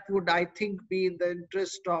 And that would, I think, be in the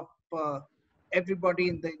interest of everybody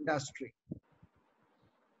in the industry.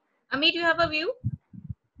 Amit, you have a view?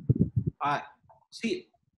 See,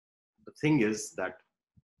 the thing is that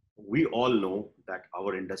we all know that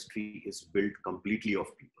our industry is built completely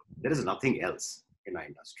of people. There is nothing else in our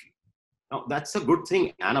industry. Now, that's a good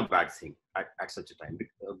thing and a bad thing at such a time.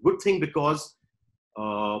 A good thing because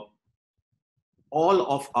all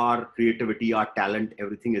of our creativity, our talent,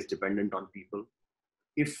 everything is dependent on people.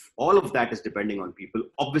 If all of that is depending on people,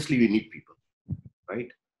 obviously we need people,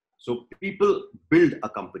 right? So people build a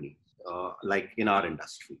company, like in our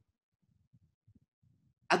industry.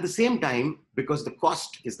 At the same time, because the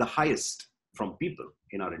cost is the highest from people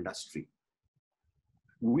in our industry,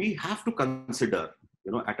 we have to consider,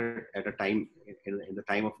 at a time, in the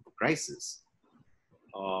time of a crisis,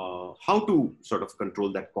 how to sort of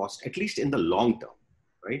control that cost, at least in the long term,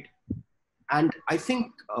 right? And I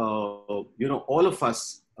think, all of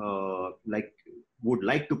us would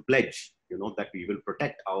like to pledge, that we will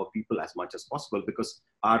protect our people as much as possible, because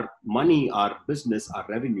our money, our business, our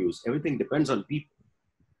revenues, everything depends on people.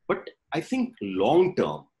 But I think long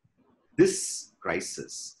term, this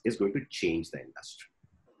crisis is going to change the industry.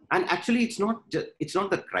 And actually, it's not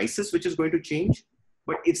the crisis which is going to change,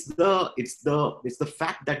 but it's the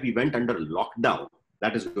fact that we went under lockdown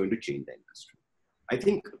that is going to change the industry. I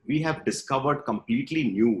think we have discovered completely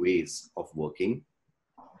new ways of working.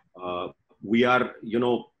 We have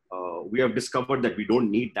discovered that we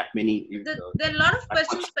don't need that many. There are a lot of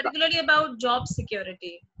questions, particularly about job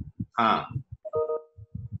security. I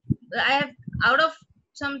have, out of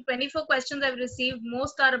some 24 questions I've received,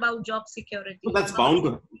 most are about job security. So that's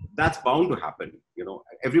bound to happen.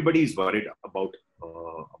 Everybody is worried about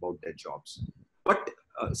their jobs. But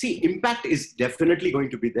see, impact is definitely going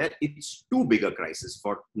to be there. It's too big a crisis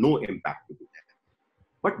for no impact to be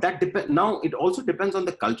there. But now it also depends on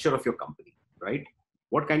the culture of your company, right?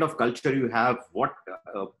 What kind of culture you have, what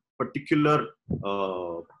particular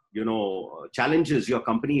challenges your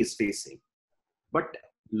company is facing. But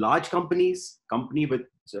large companies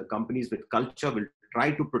with culture will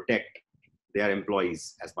try to protect their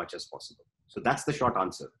employees as much as possible. So that's the short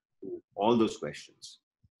answer to all those questions.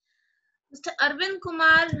 Mr. Arvind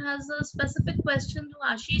Kumar has a specific question to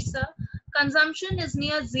Ashish sir. Consumption is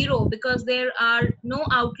near zero because there are no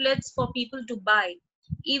outlets for people to buy.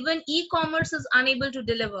 Even e-commerce is unable to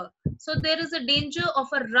deliver. So there is a danger of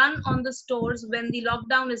a run on the stores when the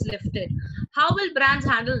lockdown is lifted. How will brands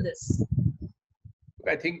handle this?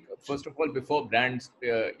 I think, first of all, before brands,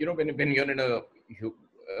 when you're in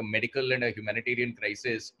a medical and a humanitarian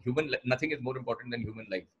crisis, nothing is more important than human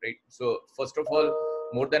life, right? So first of all,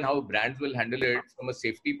 more than how brands will handle it, from a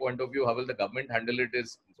safety point of view, how will the government handle it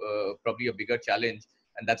is probably a bigger challenge.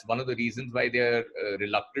 And that's one of the reasons why they're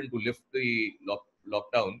reluctant to lift the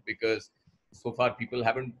lockdown, because so far people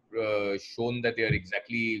haven't shown that they're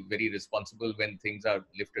exactly very responsible when things are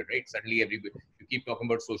lifted, right? Suddenly you keep talking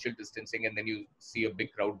about social distancing and then you see a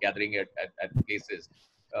big crowd gathering at places.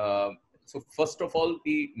 So first of all,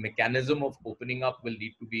 the mechanism of opening up will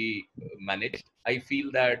need to be managed. I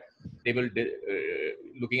feel that they will,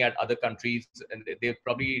 looking at other countries, and they've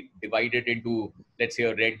probably divided into, let's say,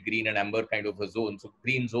 a red, green, and amber kind of a zone. So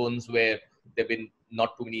green zones where there've been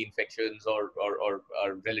not too many infections or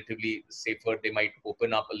are relatively safer, they might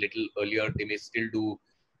open up a little earlier. They may still do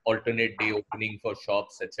alternate day opening for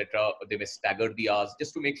shops, etc. They may stagger the hours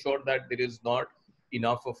just to make sure that there is not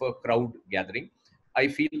enough of a crowd gathering. I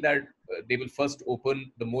feel that they will first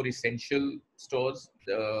open the more essential stores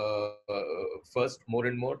first, more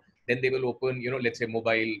and more. Then they will open, let's say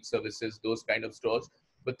mobile services, those kind of stores.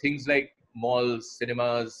 But things like malls,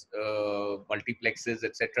 cinemas, multiplexes,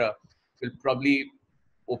 etc., will probably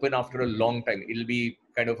open after a long time. It'll be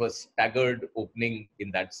kind of a staggered opening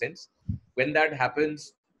in that sense. When that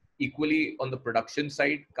happens, equally on the production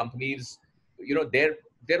side, companies, their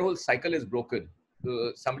whole cycle is broken.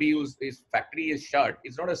 Somebody whose factory is shut,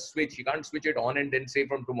 it's not a switch. You can't switch it on and then say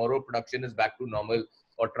from tomorrow production is back to normal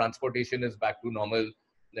or transportation is back to normal,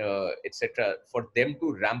 etc. For them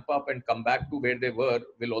to ramp up and come back to where they were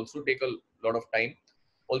will also take a lot of time.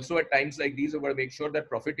 Also, at times like these, we've got to make sure that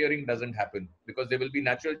profiteering doesn't happen, because there will be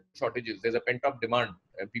natural shortages. There's a pent-up demand,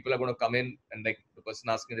 and people are going to come in, and like the person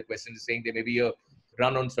asking the question is saying, there may be a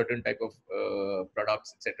run on certain type of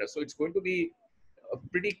products, etc. So it's going to be a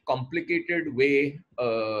pretty complicated way.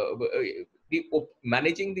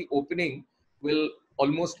 Managing the opening will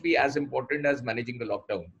almost be as important as managing the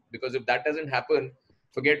lockdown, because if that doesn't happen,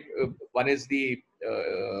 forget one is the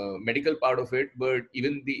medical part of it, but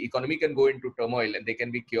even the economy can go into turmoil and there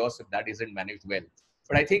can be chaos if that isn't managed well.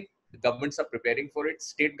 But I think the governments are preparing for it.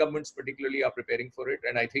 State governments particularly are preparing for it,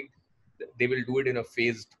 and I think they will do it in a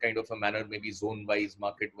phased kind of a manner, maybe zone wise,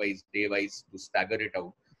 market wise, day wise, to stagger it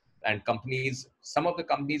out. And companies, some of the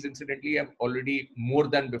companies incidentally have already, more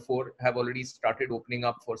than before, have already started opening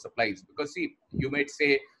up for supplies. Because see, you might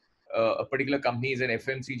say a particular company is an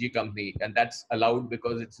FMCG company, and that's allowed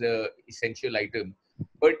because it's a essential item.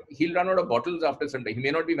 But he'll run out of bottles after some time. He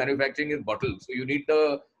may not be manufacturing his bottles. So you need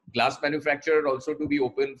the glass manufacturer also to be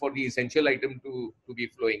open for the essential item to be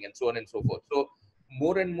flowing, and so on and so forth. So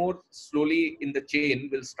more and more slowly in the chain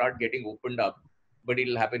will start getting opened up, but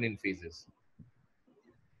it'll happen in phases.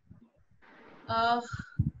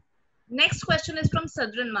 Next question is from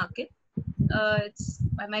Southern Market. It's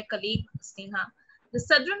by my colleague Sneha. The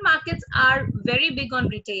Southern markets are very big on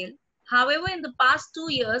retail. However, in the past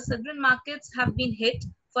 2 years, Southern markets have been hit.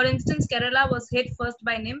 For instance, Kerala was hit first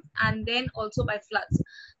by nymph and then also by floods.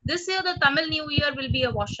 This year, the Tamil New Year will be a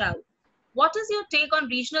washout. What is your take on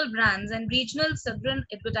regional brands and regional Southern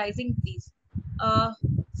advertising, please?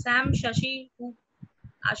 Sam, Shashi,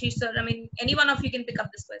 Ashish sir, I mean, any one of you can pick up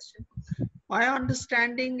this question. My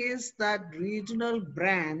understanding is that regional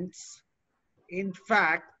brands, in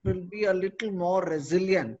fact, will be a little more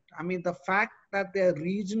resilient. I mean, the fact that they're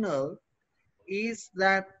regional is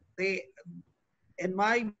that they, in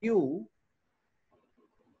my view,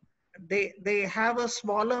 they have a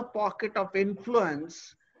smaller pocket of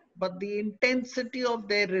influence, but the intensity of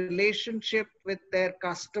their relationship with their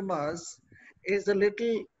customers is a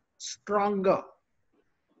little stronger.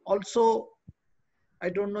 Also, I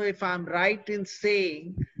don't know if I'm right in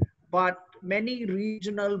saying, but many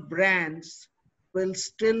regional brands will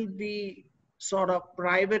still be sort of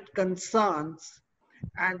private concerns,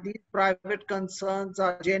 and these private concerns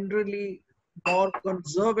are generally more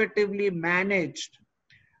conservatively managed.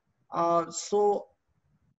 So,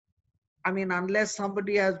 I mean, unless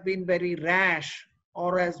somebody has been very rash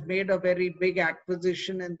or has made a very big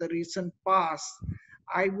acquisition in the recent past,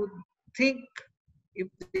 I would think if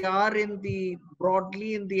they are in the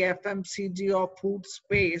broadly in the FMCG or food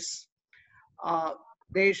space,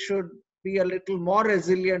 they should be a little more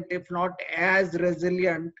resilient, if not as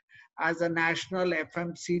resilient as a national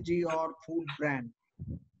FMCG or food brand.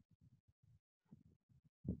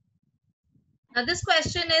 Now, this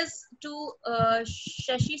question is to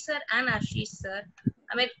Shashi sir and Ashish sir.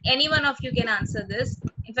 I mean, any one of you can answer this.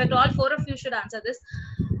 In fact, all four of you should answer this.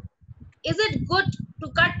 Is it good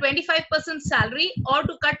to cut 25% salary or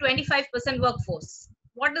to cut 25% workforce?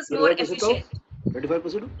 What is more efficient?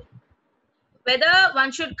 25%? Whether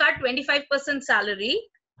one should cut 25% salary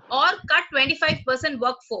or cut 25%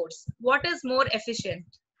 workforce? What is more efficient?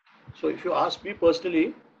 So if you ask me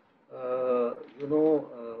personally,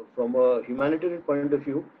 from a humanitarian point of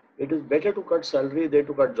view, it is better to cut salary than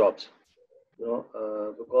to cut jobs.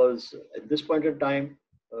 Because at this point in time,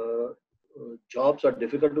 jobs are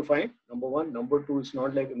difficult to find. Number one. Number two, it's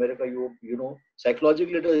not like America.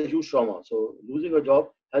 Psychologically it is a huge trauma. So losing a job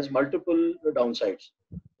has multiple downsides.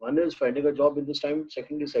 One is finding a job in this time.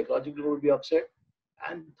 Secondly, psychologically you will be upset,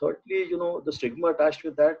 and thirdly, the stigma attached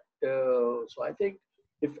with that. So I think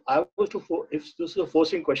if I was to, if this is a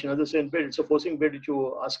forcing question, as I say in bid, it's a forcing bid which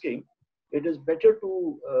you're asking. It is better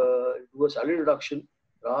to do a salary reduction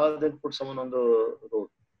rather than put someone on the road.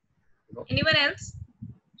 Anyone else?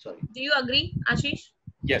 Sorry. Do you agree, Ashish?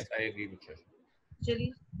 Yes, I agree with you.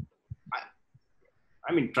 Jilly?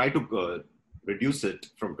 I mean, try to reduce it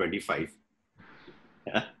from 25.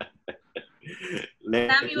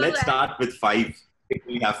 Let's start with 5 if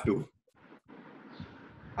we have to.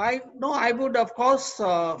 I would of course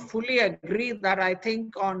fully agree that I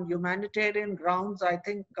think on humanitarian grounds, I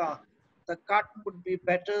think the cut would be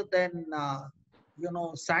better than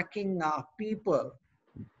sacking people.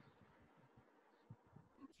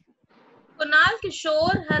 Kunal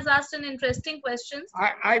Kishore has asked an interesting question.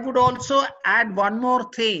 I would also add one more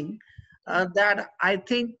thing, that I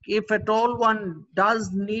think if at all one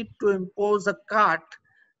does need to impose a cut,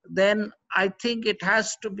 then I think it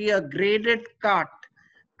has to be a graded cut,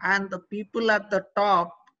 and the people at the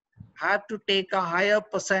top have to take a higher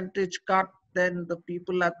percentage cut than the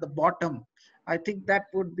people at the bottom. I think that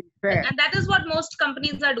would be fair. And that is what most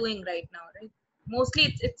companies are doing right now, right?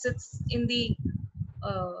 Mostly it's in the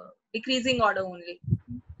decreasing order only.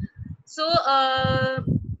 So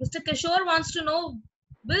Mr. Kishore wants to know,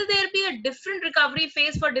 will there be a different recovery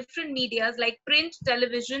phase for different medias like print,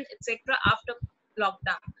 television, etc. after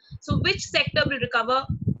lockdown? So which sector will recover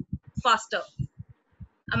faster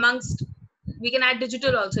amongst, we can add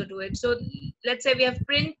digital also to it. So let's say we have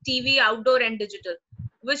print, TV, outdoor and digital.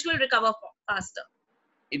 Which will recover faster?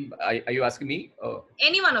 Are you asking me?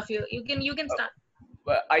 Any one of you. You can start.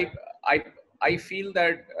 I feel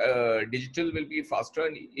that digital will be faster,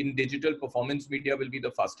 and in digital performance media will be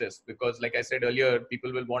the fastest, because like I said earlier,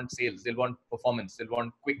 people will want sales, they'll want performance, they'll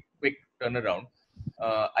want quick turnaround.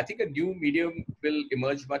 I think a new medium will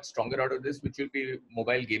emerge much stronger out of this, which will be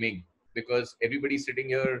mobile gaming, because everybody's sitting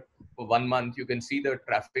here for 1 month. You can see the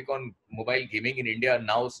traffic on mobile gaming in India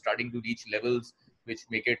now starting to reach levels which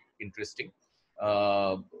make it interesting.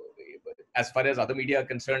 As far as other media are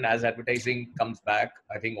concerned, as advertising comes back,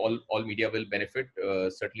 I think all media will benefit.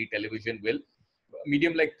 Certainly television will.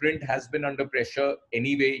 Medium like print has been under pressure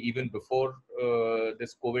anyway, even before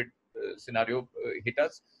this COVID scenario hit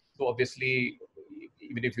us. So obviously,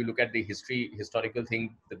 even if you look at the historical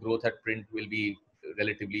thing, the growth at print will be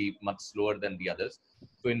relatively much slower than the others.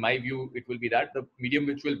 So in my view, it will be that the medium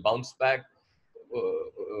which will bounce back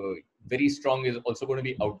very strong is also going to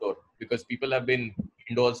be outdoor, because people have been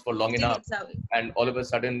indoors for long enough, and all of a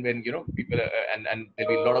sudden when people and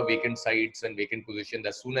there'll be a lot of vacant sites and vacant positions.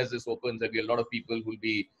 As soon as this opens, there'll be a lot of people who will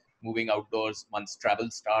be moving outdoors. Once travel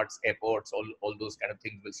starts, airports, all those kind of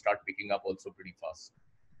things will start picking up also pretty fast.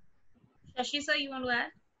 Shashi sir, you want to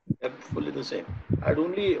add? Yep, fully the same. I'd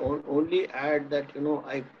only add that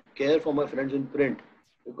I care for my friends in print,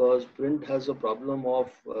 because print has a problem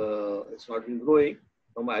of it's not been growing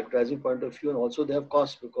from an advertising point of view, and also they have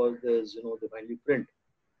costs because there's they finally print.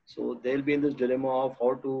 So they'll be in this dilemma of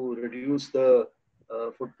how to reduce the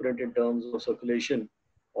footprint in terms of circulation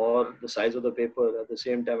or the size of the paper, at the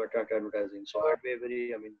same time attract advertising. So I'd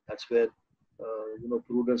be that's where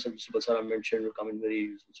prudence, and Mr. Basara mentioned, will come in very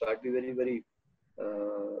useful. So I'd be very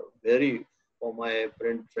very for my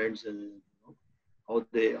print friends, and how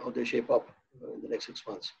they shape up in the next 6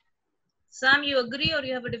 months. Sam, you agree or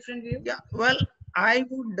you have a different view? Yeah, well, I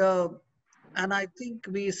would, and I think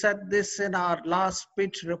we said this in our last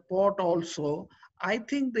pitch report also, I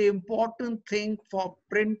think the important thing for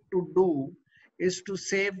print to do is to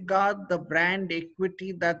safeguard the brand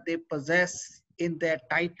equity that they possess in their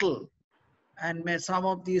title. And some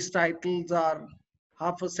of these titles are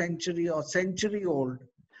half a century or century old.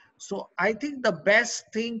 So I think the best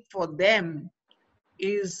thing for them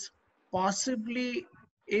is possibly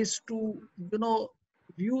to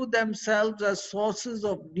view themselves as sources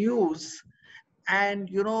of news, and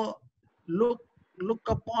look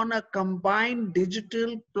upon a combined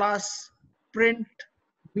digital plus print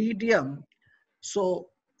medium. So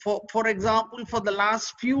for example, for the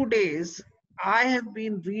last few days, I have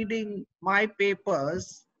been reading my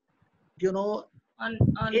papers in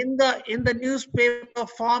the newspaper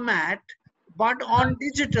format, but on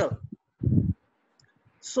digital.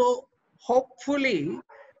 So hopefully,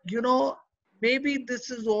 you know, maybe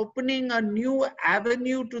this is opening a new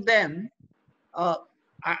avenue to them. Uh,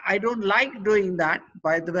 I don't like doing that,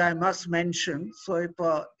 by the way, I must mention. So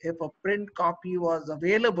if a print copy was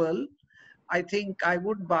available, I think I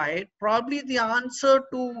would buy it. Probably the answer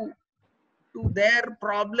to their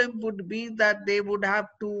problem would be that they would have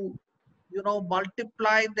to, you know,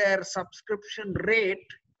 multiply their subscription rate,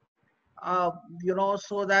 uh, you know,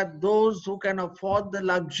 so that those who can afford the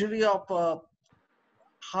luxury of a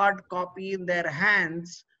hard copy in their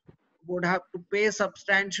hands would have to pay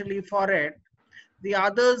substantially for it. The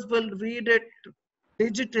others will read it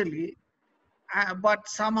digitally, but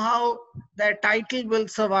somehow their title will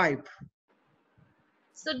survive.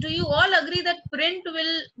 So do you all agree that print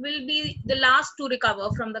will be the last to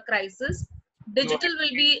recover from the crisis? No, Digital will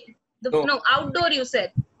be the no, no outdoor. You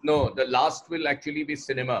said no. The last will actually be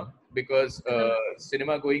cinema, because cinema.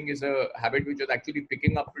 cinema going is a habit which was actually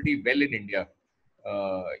picking up pretty well in India.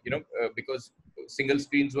 Because single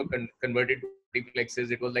screens were converted to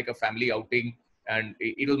multiplexes. It was like a family outing, and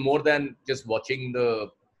it was more than just watching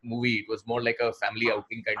the movie. It was more like a family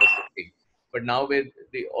outing kind of thing. But now with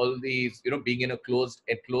all these, being in a enclosed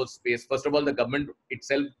space, first of all, the government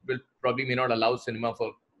itself will probably may not allow cinema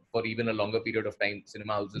for even a longer period of time,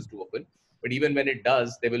 cinema houses to open. But even when it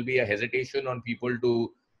does, there will be a hesitation on people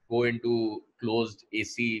to go into closed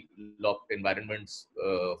AC locked environments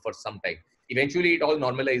for some time. Eventually it all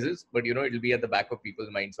normalizes, but it'll be at the back of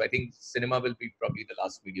people's minds. So I think cinema will be probably the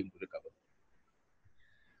last medium to recover.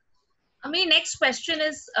 I mean, next question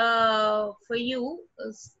is for you.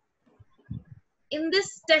 In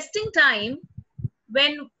this testing time,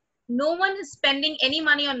 when no one is spending any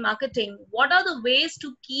money on marketing, what are the ways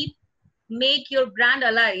to make your brand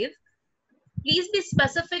alive? Please be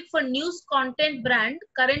specific for news content brand.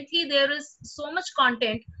 Currently, there is so much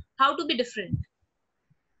content. How to be different?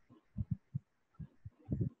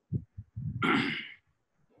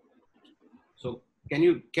 So can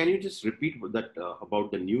you just repeat that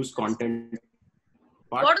about the news content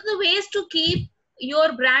part? What are the ways to keep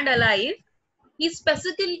your brand alive? He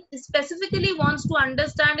specifically wants to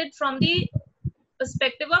understand it from the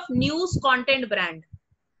perspective of news content brand.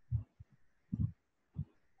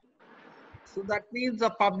 So that means a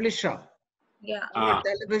publisher Yeah. or a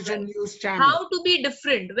television news channel. How to be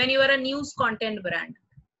different when you are a news content brand?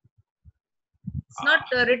 It's not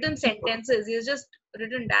written sentences. It's just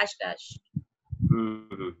written dash dash.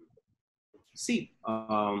 Mm-hmm. See,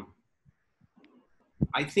 I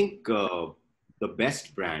think the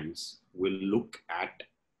best brands will look at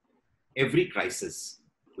every crisis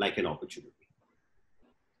like an opportunity.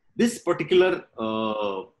 This particular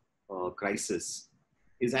crisis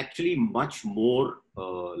is actually much more,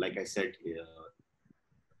 like I said,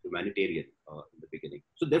 humanitarian in the beginning.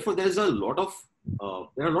 So therefore, there are a lot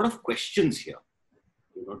of questions here.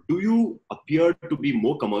 Do you appear to be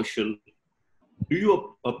more commercial? Do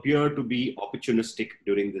you appear to be opportunistic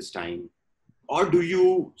during this time? Or do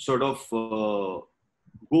you sort of go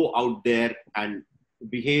out there and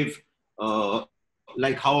behave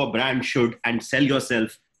like how a brand should and sell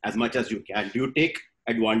yourself as much as you can? Do you take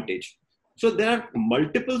advantage? So there are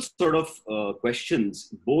multiple sort of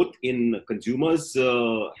questions, both in consumers'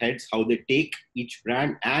 heads, how they take each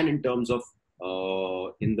brand, and in terms of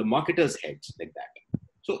in the marketers' heads, like that.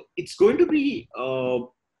 So it's going to be a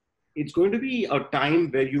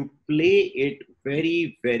time where you play it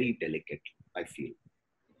very, very delicate. I feel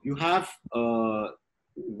you have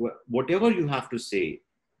whatever you have to say,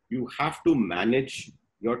 you have to manage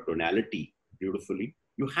your tonality beautifully.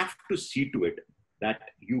 You have to see to it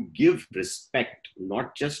that you give respect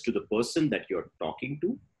not just to the person that you're talking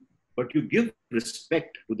to, but you give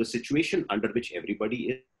respect to the situation under which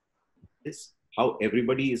everybody is, how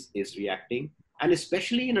everybody is reacting. And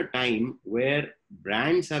especially in a time where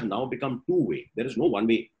brands have now become two-way. There is no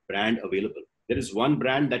one-way brand available. There is one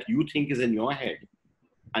brand that you think is in your head.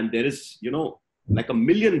 And there is, like a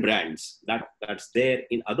million brands that's there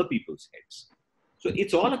in other people's heads. So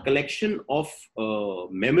it's all a collection of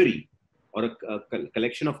memory or a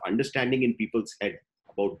collection of understanding in people's head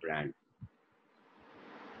about brand.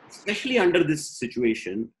 Especially under this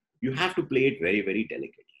situation, you have to play it very, very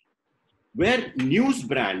delicately. Where news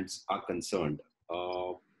brands are concerned,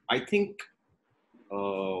 I think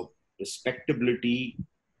respectability,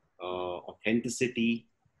 authenticity,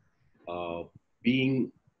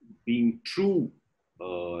 being true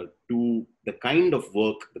to the kind of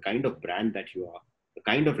work, the kind of brand that you are, the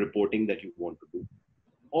kind of reporting that you want to do,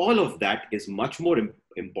 all of that is much more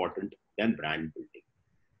important than brand building.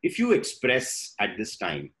 If you express at this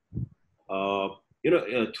time,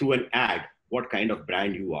 through an ad, what kind of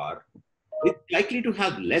brand you are, it's likely to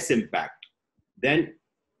have less impact than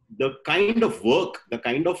the kind of work, the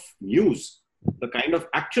kind of news, the kind of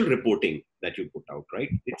actual reporting that you put out, right?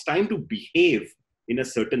 It's time to behave in a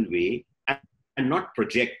certain way and not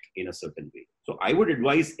project in a certain way. So I would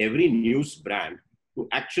advise every news brand to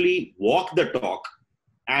actually walk the talk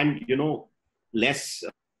and, less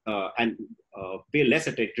pay less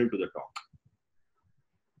attention to the talk.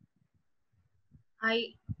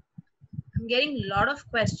 I'm getting a lot of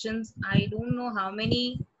questions. I don't know how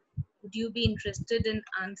many would you be interested in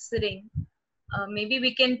answering. Maybe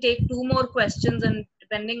we can take 2 more questions, and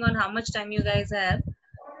depending on how much time you guys have.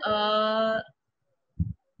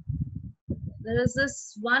 There is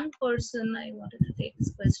this one person I wanted to take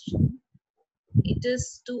this question. It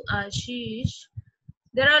is to Ashish.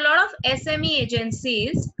 There are a lot of SME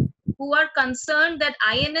agencies who are concerned that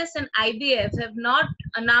INS and IBF have not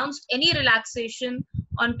announced any relaxation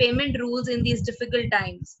on payment rules in these difficult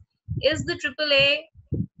times. Is the AAA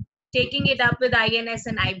taking it up with INS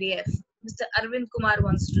and IBF? Mr. Arvind Kumar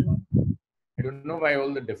wants to know. I don't know why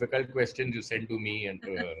all the difficult questions you send to me. And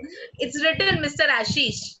it's written Mr.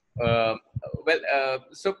 Ashish.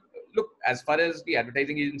 So look, as far as the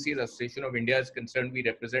Advertising Agencies Association of India is concerned, we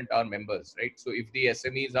represent our members, right? So if the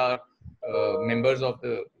SMEs are members of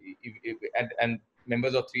the, and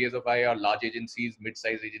members of 3 years of I are large agencies,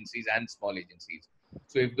 mid-sized agencies, and small agencies.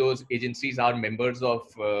 So if those agencies are members of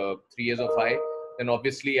 3 years of I, then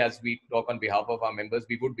obviously as we talk on behalf of our members,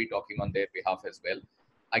 we would be talking on their behalf as well.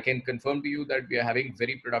 I can confirm to you that we are having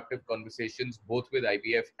very productive conversations both with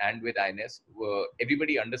IBF and with INS.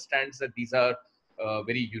 Everybody understands that these are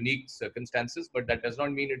very unique circumstances, but that does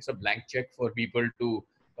not mean it's a blank check for people to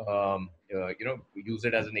use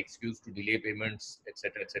it as an excuse to delay payments,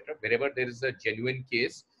 etc., etc. Wherever there is a genuine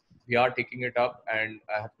case, we are taking it up, and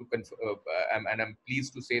I have to I'm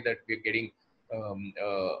pleased to say that we're getting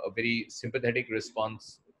a very sympathetic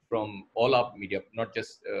response from all our media, not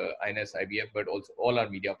just INS, IBF, but also all our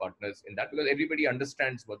media partners in that, because everybody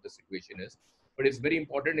understands what the situation is. But it's very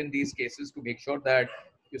important in these cases to make sure that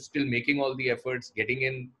you're still making all the efforts, getting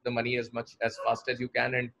in the money as fast as you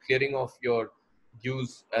can, and clearing off your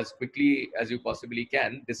dues as quickly as you possibly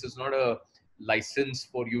can. This is not a license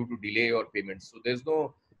for you to delay your payments. So there's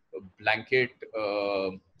no blanket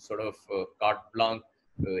carte blanche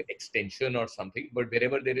extension or something, but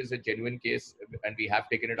wherever there is a genuine case, and we have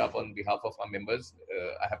taken it up on behalf of our members,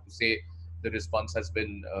 I have to say the response has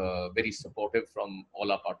been very supportive from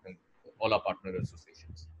all our partner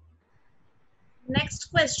associations.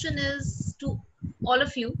 Next question is to all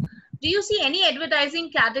of you. Do you see any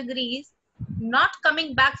advertising categories not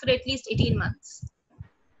coming back for at least 18 months?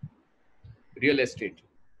 Real estate.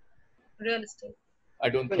 Real estate. I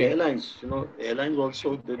don't think. Airlines, airlines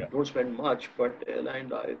also, they don't spend much, but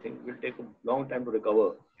airlines, I think, will take a long time to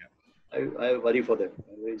recover. Yeah. I worry for them.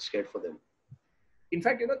 I'm very scared for them. In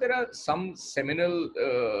fact, there are some seminal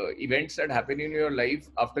events that happen in your life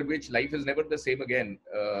after which life is never the same again.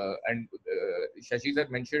 And Shashi had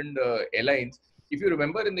mentioned airlines. If you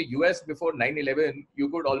remember in the US before 9/11, you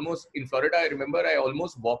could almost, in Florida, I remember I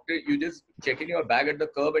almost walked it. You just check in your bag at the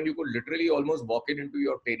curb and you could literally almost walk it into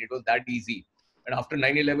your plane. It was that easy. And after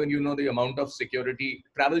 9/11, the amount of security,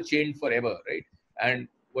 travel changed forever, right? And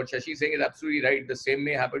what Shashi is saying is absolutely right. The same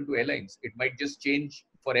may happen to airlines. It might just change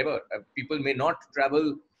forever. People may not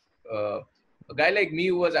travel. A guy like me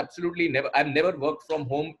who was absolutely I've never worked from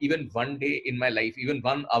home even one day in my life, even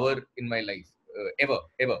 1 hour in my life, ever,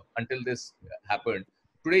 until this happened.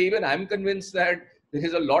 Today, even I'm convinced that there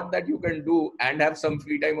is a lot that you can do and have some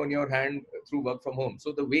free time on your hand through work from home.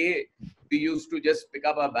 So the way we used to just pick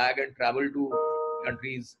up our bag and travel to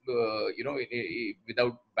countries,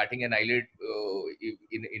 without batting an eyelid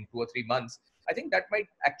in 2 or 3 months, I think that might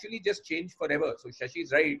actually just change forever. So Shashi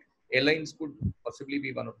is right. Airlines could possibly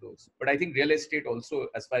be one of those. But I think real estate also,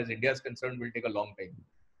 as far as India is concerned, will take a long time.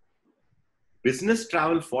 Business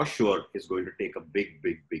travel for sure is going to take a big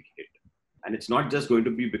hit. And it's not just going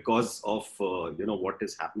to be because of, what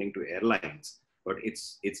is happening to airlines, but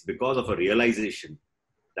it's because of a realization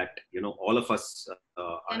that, all of us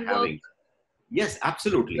are having. Yes,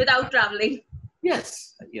 absolutely. Without traveling.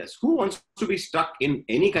 Yes. Who wants to be stuck in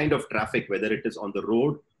any kind of traffic, whether it is on the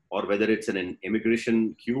road or whether it's in an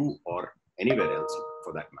immigration queue or anywhere else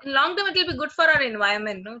for that matter? In long term, it will be good for our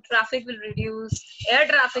environment. No, traffic will reduce, air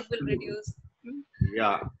traffic will reduce.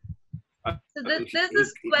 Yeah. So there's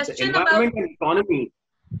this question environment about and economy.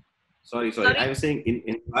 Sorry. I was saying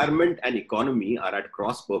environment and economy are at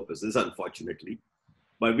cross purposes, unfortunately,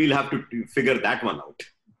 but we'll have to figure that one out.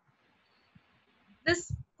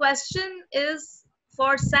 This question is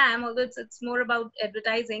for Sam, although it's more about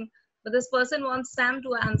advertising. But this person wants Sam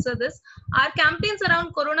to answer this. Are campaigns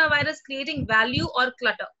around coronavirus creating value or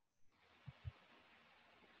clutter?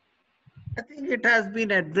 I think it has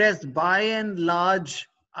been addressed by and large.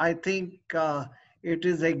 I think it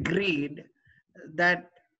is agreed that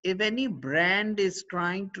if any brand is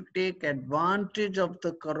trying to take advantage of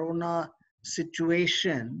the corona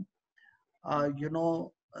situation,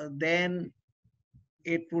 then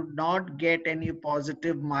it would not get any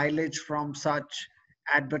positive mileage from such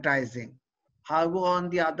advertising. However, on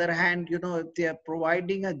the other hand, if they are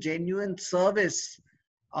providing a genuine service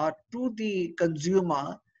to the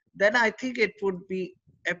consumer, then I think it would be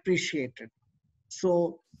appreciated.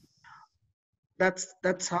 So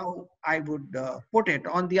that's how I would put it.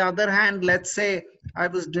 On the other hand, let's say I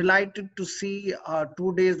was delighted to see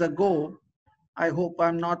 2 days ago, I hope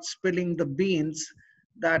I'm not spilling the beans,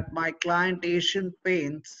 that my client Asian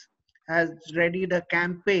Paints has readied a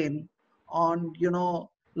campaign on,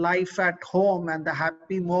 life at home and the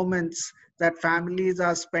happy moments that families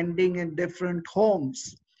are spending in different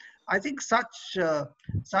homes. I think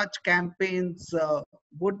such campaigns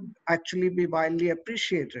would actually be widely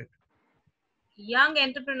appreciated. Young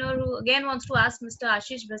entrepreneur who again wants to ask Mr.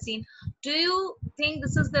 Ashish Bhasin, do you think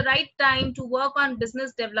this is the right time to work on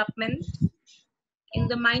business development in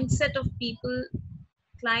the mindset of people,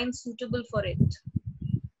 clients suitable for it?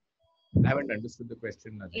 I haven't understood the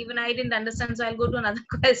question. Najib. Even I didn't understand, so I'll go to another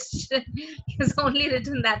question. It's only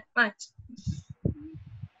written that much.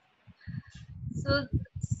 So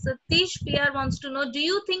Satish PR wants to know, do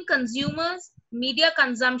you think consumers' media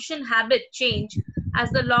consumption habit change as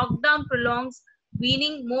the lockdown prolongs,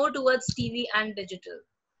 leaning more towards TV and digital?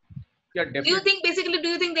 Yeah, Do you think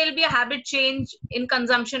there'll be a habit change in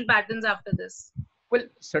consumption patterns after this? Well,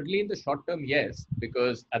 certainly in the short term, yes,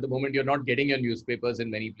 because at the moment you're not getting your newspapers in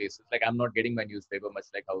many places. Like I'm not getting my newspaper, much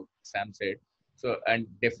like how Sam said. So, and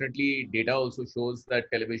definitely data also shows that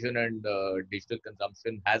television and digital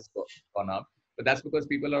consumption has gone up. But that's because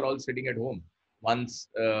people are all sitting at home. Once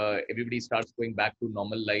everybody starts going back to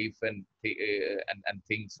normal life and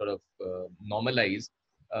things sort of normalize,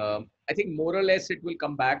 I think more or less it will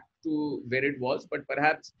come back to where it was. But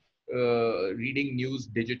perhaps reading news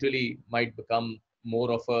digitally might become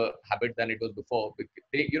more of a habit than it was before.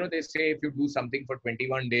 They say if you do something for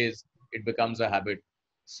 21 days, it becomes a habit.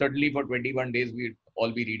 Certainly for 21 days, we'd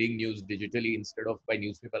all be reading news digitally instead of by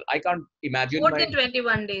newspaper. I can't imagine More than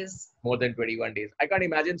 21 days. More than 21 days. I can't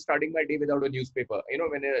imagine starting my day without a newspaper.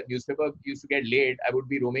 When a newspaper used to get late, I would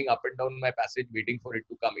be roaming up and down my passage waiting for it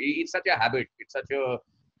to come. It's such a habit. It's such a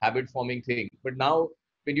habit forming thing. But now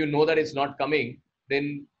when you know that it's not coming,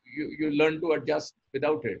 then you learn to adjust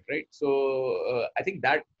without it, right? So I think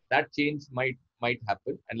that change might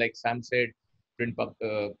happen. And like Sam said,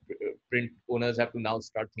 print owners have to now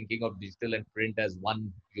start thinking of digital and print as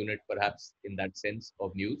one unit, perhaps in that sense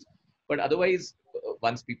of news. But otherwise,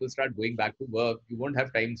 once people start going back to work, you won't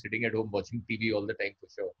have time sitting at home watching TV all the time for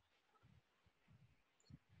sure.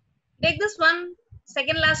 Take this one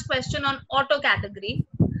second last question on auto category.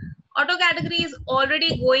 Auto category is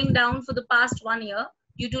already going down for the past 1 year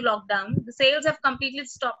due to lockdown. The sales have completely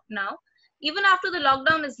stopped now. Even after the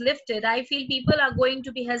lockdown is lifted, I feel people are going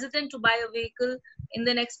to be hesitant to buy a vehicle in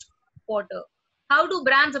the next quarter. How do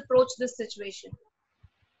brands approach this situation?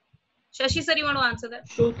 Shashi sir, you want to answer that?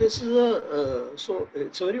 So this is so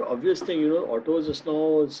it's a very obvious thing. Autos just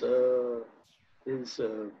now is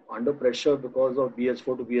under pressure because of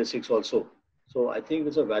BS4 to BS6 also. So I think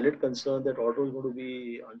it's a valid concern that auto is going to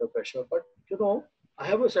be under pressure. But I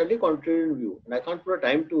have a slightly contrarian view, and I can't put a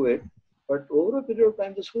time to it. But over a period of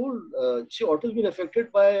time, this whole auto has been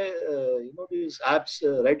affected by these apps,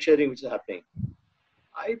 ride sharing, which is happening.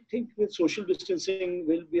 I think with social distancing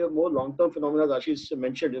will be a more long-term phenomenon, as Ashish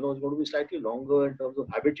mentioned. It's going to be slightly longer in terms of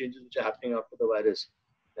habit changes which are happening after the virus.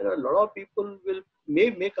 And a lot of people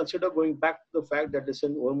may consider going back to the fact that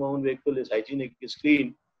listen, own my own vehicle is hygienic, is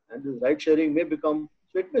clean, and this ride sharing may become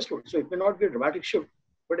so it may not be a dramatic shift.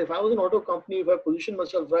 But if I was an auto company, if I position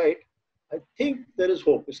myself right, I think there is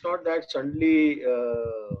hope. It's not that suddenly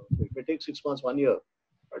it may take 6 months, 1 year.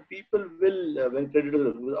 But people will, when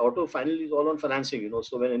creditors, auto finally is all on financing,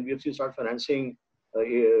 so when NBFC start financing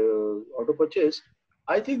auto purchase,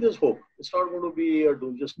 I think there's hope. It's not going to be a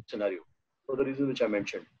doomsday scenario for the reasons which I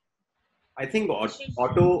mentioned. I think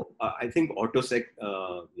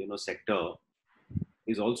sector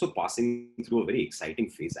is also passing through a very exciting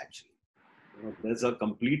phase actually. There's a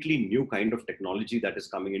completely new kind of technology that is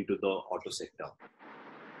coming into the auto sector.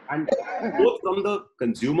 And both from the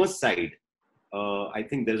consumer side, I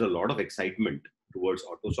think there's a lot of excitement towards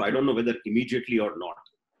auto. So I don't know whether immediately or not,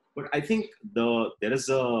 but I think there is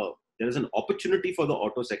an opportunity for the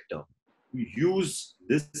auto sector use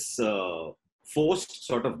this forced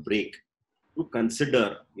sort of break to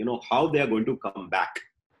consider, how they are going to come back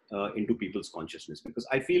into people's consciousness. Because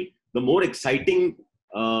I feel the more exciting,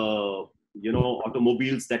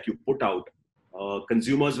 automobiles that you put out,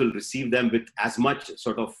 consumers will receive them with as much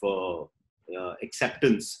sort of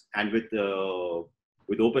acceptance and with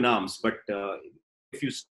open arms. But if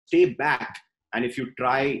you stay back and if you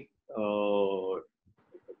try to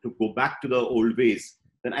go back to the old ways,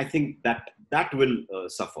 then I think that will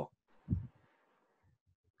suffer.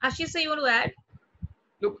 Ashish, you want to add?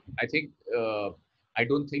 Look, I think I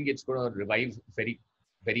don't think it's going to revive very,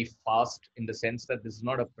 very fast, in the sense that this is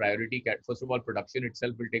not a priority. First of all, production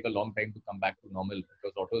itself will take a long time to come back to normal,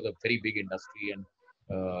 because auto is a very big industry, and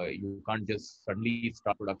you can't just suddenly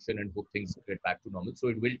start production and hope things get back to normal. So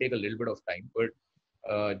it will take a little bit of time. But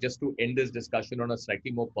just to end this discussion on a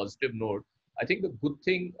slightly more positive note, I think the good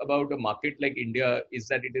thing about a market like India is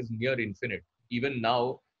that it is near infinite. Even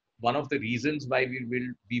now, one of the reasons why we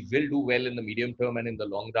will do well in the medium term and in the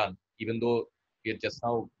long run, even though we are just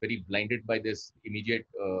now very blinded by this immediate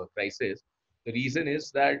crisis, the reason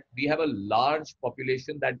is that we have a large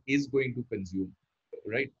population that is going to consume,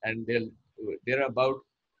 right? And there are about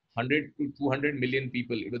 100 to 200 million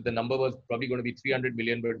people. The number was probably going to be 300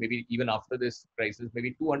 million, but maybe even after this crisis,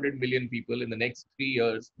 maybe 200 million people in the next 3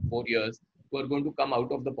 years, 4 years, who are going to come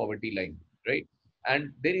out of the poverty line, right?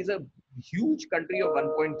 And there is a huge country of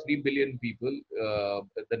 1.3 billion people.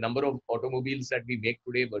 The number of automobiles that we make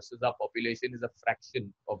today versus our population is a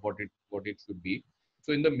fraction of what it should be.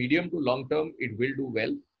 So in the medium to long term, it will do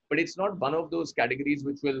well, but it's not one of those categories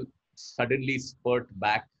which will suddenly spurt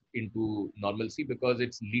back into normalcy, because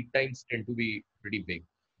its lead times tend to be pretty big.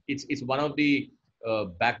 It's one of the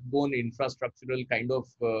backbone infrastructural kind of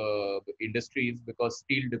industries, because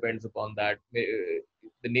steel depends upon that.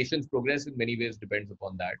 The nation's progress in many ways depends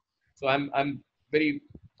upon that. So I'm very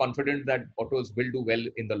confident that autos will do well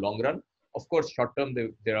in the long run. Of course, short term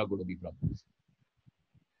there are going to be problems.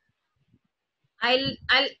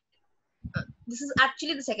 This is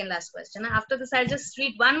actually the second last question. After this, I'll just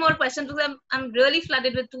read one more question, because I'm really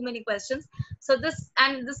flooded with too many questions. So this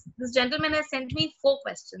gentleman has sent me 4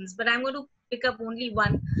 questions, but I'm going to pick up only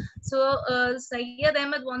one. So Syed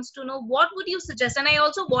Ahmed wants to know, what would you suggest? And I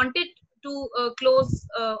also wanted to close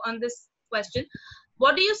on this question.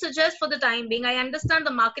 What do you suggest for the time being? I understand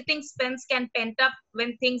the marketing spends can pent up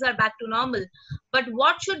when things are back to normal, but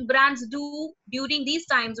what should brands do during these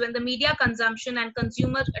times when the media consumption and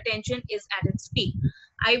consumer attention is at its peak?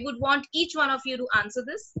 I would want each one of you to answer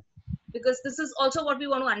this, because this is also what we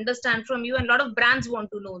want to understand from you, and a lot of brands want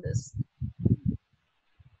to know this.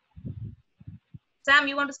 Sam,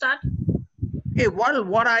 you want to start? Hey,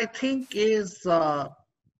 what I think is,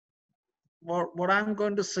 what I'm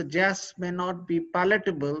going to suggest may not be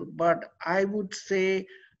palatable, but I would say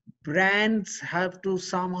brands have to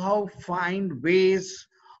somehow find ways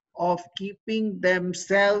of keeping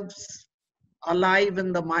themselves alive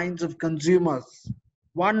in the minds of consumers,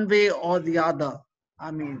 one way or the other. I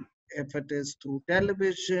mean, if it is through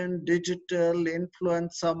television, digital,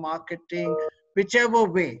 influencer marketing, whichever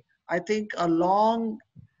way, I think a long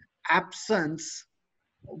absence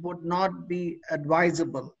would not be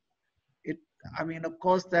advisable. I mean, of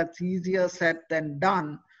course, that's easier said than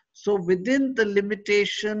done. So within the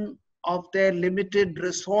limitation of their limited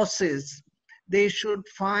resources, they should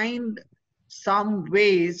find some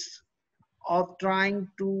ways of trying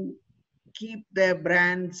to keep their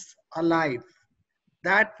brands alive.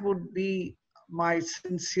 That would be my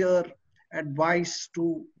sincere advice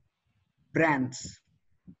to brands.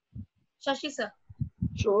 Shashi sir.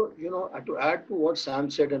 So, to add to what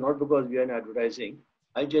Sam said, and not because we are in advertising,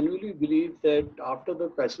 I genuinely believe that after the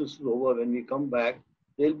crisis is over, when we come back,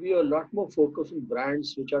 there'll be a lot more focus on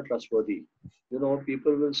brands which are trustworthy.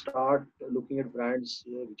 People will start looking at brands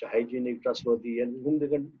which are hygienic, trustworthy, and whom they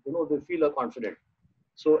can, they feel are confident.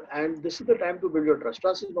 So, and this is the time to build your trust.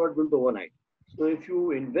 Trust is not built overnight. So, if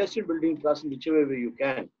you invest in building trust in whichever way you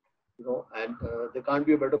can, and there can't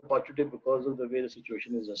be a better opportunity because of the way the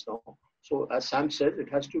situation is just now. So, as Sam said, it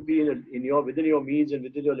has to be within your means and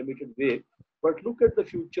within your limited way. But look at the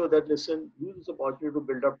future. That listen, use this opportunity to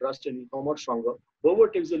build up trust and come out stronger. Whoever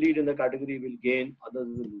takes the lead in the category will gain. Others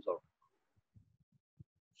will lose out.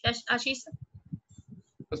 Ashish sir.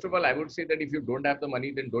 First of all, I would say that if you don't have the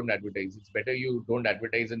money, then don't advertise. It's better you don't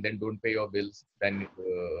advertise and then don't pay your bills than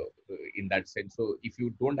in that sense. So if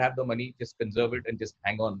you don't have the money, just conserve it and just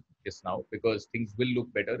hang on just now, because things will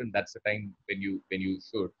look better, and that's the time when you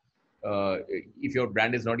should. If your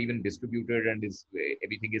brand is not even distributed and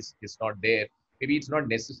everything is not there, maybe it's not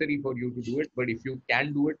necessary for you to do it, but if you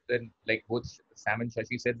can do it, then like both Sam and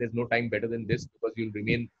Shashi said, there's no time better than this, because you'll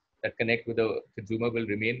remain, that connect with the consumer will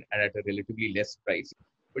remain and at a relatively less price.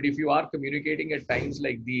 But if you are communicating at times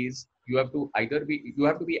like these, you have to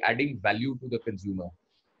be adding value to the consumer.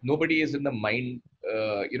 Nobody is in the mind,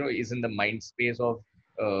 is in the mind space of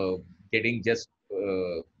getting just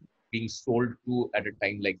being sold to at a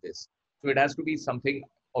time like this. So it has to be something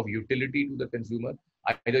of utility to the consumer.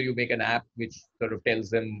 Either you make an app which sort of tells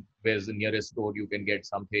them where's the nearest store you can get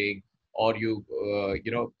something, or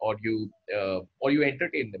or you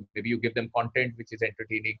entertain them. Maybe you give them content which is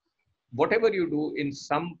entertaining. Whatever you do, in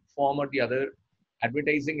some form or the other,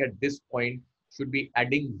 advertising at this point should be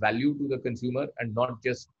adding value to the consumer and not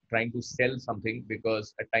just trying to sell something,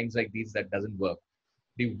 because at times like these that doesn't work.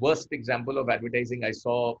 The worst example of advertising, I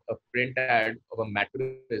saw a print ad of a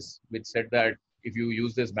mattress which said that if you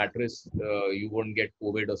use this mattress, you won't get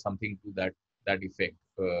COVID or something to that effect,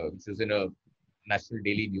 which is in a national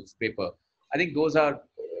daily newspaper. I think those are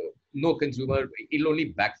no consumer. It'll only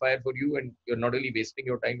backfire for you, and you're not only wasting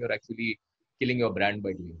your time, you're actually killing your brand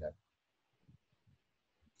by doing that.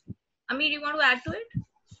 Amir, you want to add to it?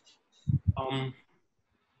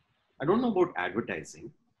 I don't know about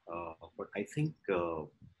advertising, but I think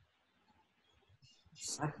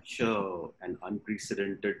such an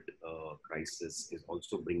unprecedented crisis is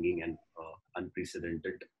also bringing an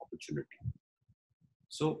unprecedented opportunity.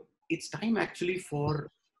 So it's time actually for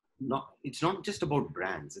it's not just about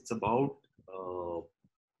brands, it's about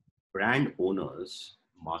brand owners,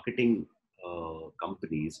 marketing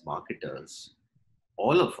companies, marketers,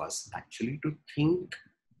 all of us actually to think,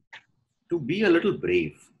 to be a little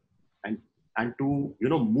brave and to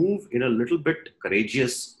move in a little bit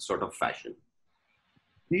courageous sort of fashion.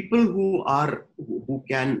 People who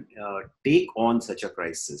can take on such a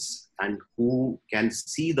crisis and who can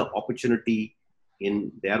see the opportunity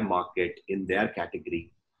in their market, in their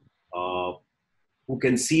category, who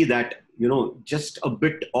can see that just a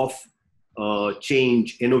bit of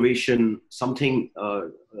change, innovation, something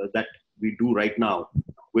that we do right now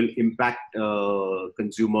will impact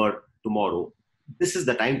consumer tomorrow. This is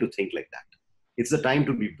the time to think like that. It's the time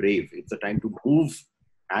to be brave. It's the time to move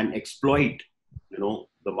and exploit,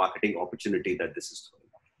 the marketing opportunity that this is throwing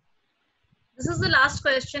up. This is the last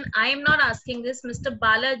question. I am not asking this. Mr.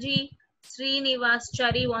 Balaji Srinivas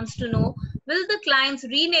Chari wants to know, will the clients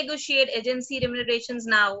renegotiate agency remunerations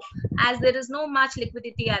now, as there is no much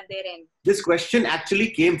liquidity at their end? This question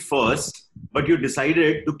actually came first, but you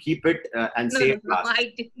decided to keep it and say it last. No,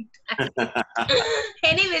 I didn't.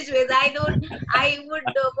 Any which ways, I would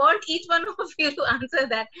want each one of you to answer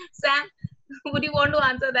that. Sam, would you want to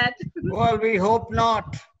answer that? Well, we hope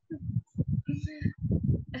not.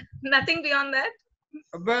 Nothing beyond that?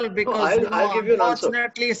 Well, because I'll give you an answer.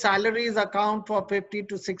 Unfortunately, salaries account for 50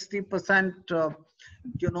 to 60%,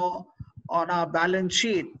 on our balance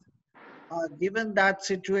sheet. Given that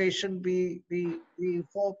situation, we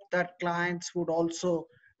hope that clients would also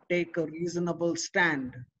take a reasonable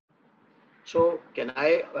stand. So can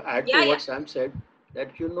I add to what Sam said?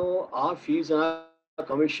 That our fees and our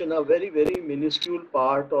commission are very, very minuscule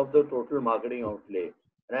part of the total marketing outlay.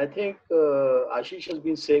 And I think Ashish has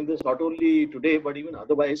been saying this not only today, but even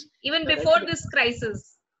otherwise. Even before this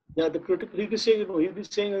crisis. Yeah, the critic, he'll be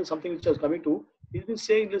saying something which is coming to. He's been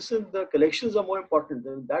saying, listen, the collections are more important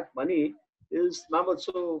than that money is,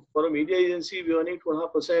 so for a media agency, we're earning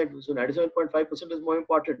 2.5%, so 97.5% is more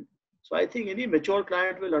important. So I think any mature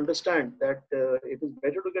client will understand that it is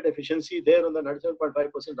better to get efficiency there on the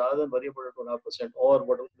 97.5% rather than worry about 2.5% or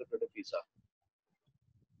whatever the credit fees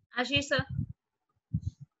are. Ashish, sir.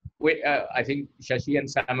 Wait, I think Shashi and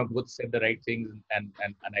Sam have both said the right things, and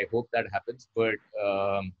I hope that happens. But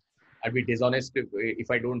I'd be dishonest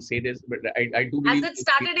if I don't say this. But I do believe. Has it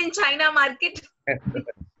started in China market?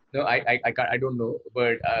 No, I don't know.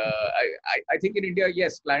 But I think in India,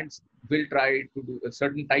 yes, clients will try to do, a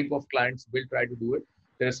certain type of clients will try to do it.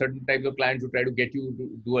 There are certain types of clients who try to get you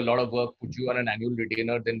to do a lot of work, put you on an annual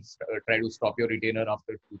retainer, then try to stop your retainer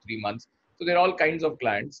after 2-3 months. So there are all kinds of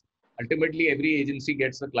clients. Ultimately, every agency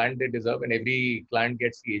gets the client they deserve, and every client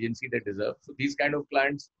gets the agency they deserve. So these kind of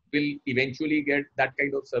clients will eventually get that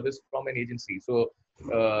kind of service from an agency. So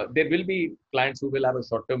there will be clients who will have a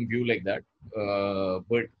short-term view like that.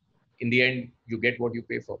 But in the end, you get what you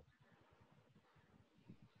pay for.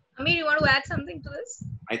 Amir, you want to add something to this?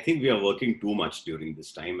 I think we are working too much during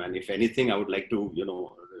this time. And if anything, I would like to,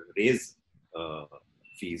 raise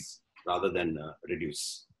fees rather than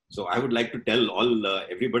reduce. So I would like to tell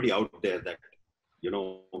everybody out there that,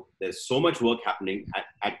 there's so much work happening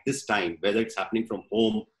at this time, whether it's happening from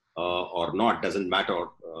home or not, doesn't matter.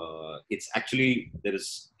 it's actually, there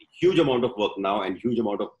is a huge amount of work now and huge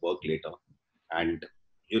amount of work later. And,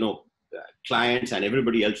 clients and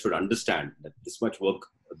everybody else should understand that this much work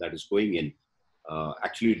that is going in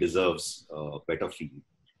actually deserves better fee.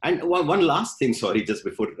 And one last thing, sorry, just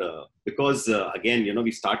before, because again,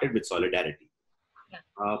 we started with solidarity.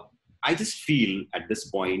 Yeah. I just feel at this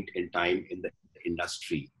point in time in the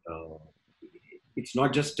industry, it's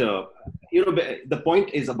not just, the point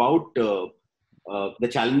is about the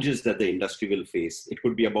challenges that the industry will face. It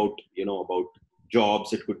could be about, about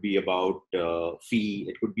jobs, it could be about fee,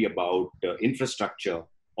 it could be about infrastructure,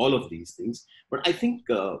 all of these things. But I think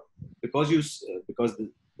because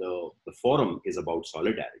the forum is about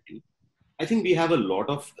solidarity, I think we have a lot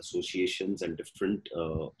of associations and different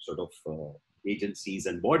agencies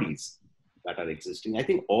and bodies that are existing. I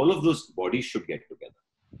think all of those bodies should get together.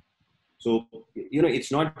 So,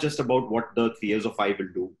 it's not just about what the 3 years of I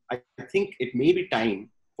will do. I think it may be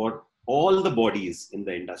time for all the bodies in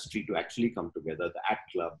the industry to actually come together, the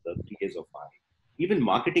ACT Club, the 3 years of I, even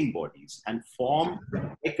marketing bodies, and form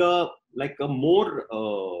like a more,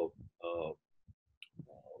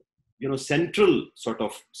 central sort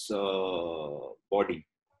of body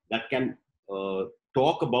that can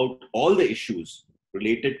talk about all the issues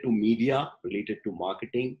related to media, related to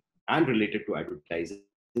marketing, and related to advertising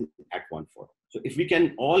at one forum. So if we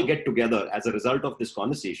can all get together as a result of this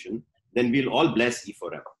conversation, then we'll all bless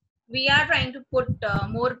e4m. We are trying to put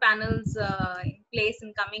more panels in place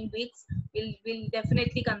in coming weeks. We'll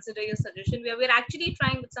definitely consider your suggestion. We're actually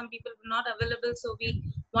trying, but some people were not available, so we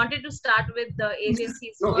wanted to start with the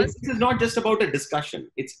agencies first. This is not just about a discussion.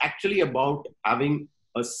 It's actually about having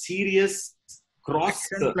a serious cross.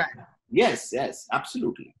 Yes,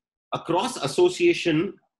 absolutely. A cross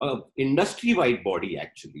association, industry-wide body,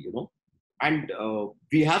 actually, and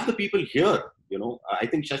we have the people here. I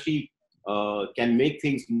think Shashi can make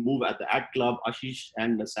things move at the ACT Club. Ashish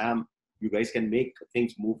and Sam, you guys can make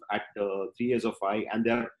things move at 3 years of I. And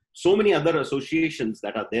there are so many other associations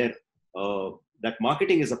that are there that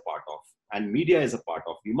marketing is a part of and media is a part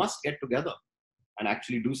of. We must get together and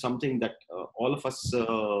actually do something that all of us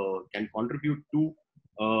can contribute to,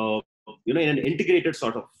 in an integrated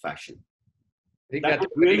sort of fashion. I think that would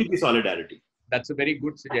really be solidarity. That's a very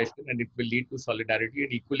good suggestion, and it will lead to solidarity.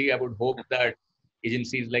 And equally, I would hope that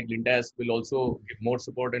agencies like Lindas will also give more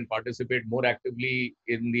support and participate more actively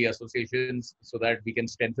in the associations so that we can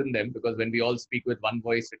strengthen them, because when we all speak with one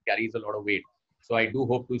voice, it carries a lot of weight. So I do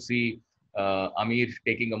hope to see Amir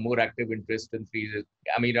taking a more active interest in 3 years,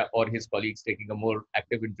 Amir or his colleagues taking a more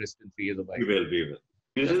active interest in 3 years of I. We will.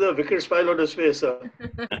 You see the wicked smile on his face, sir.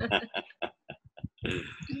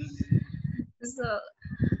 So,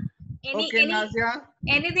 Nazia.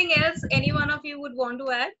 anything else any one of you would want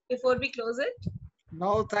to add before we close it?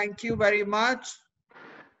 No, thank you very much.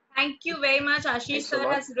 Thank you very much. Ashish Thanks a sir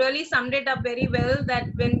lot. has really summed it up very well, that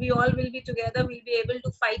when we all will be together, we'll be able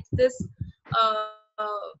to fight this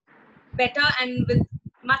better and with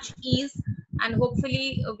much ease, and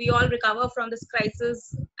hopefully we all recover from this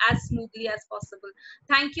crisis as smoothly as possible.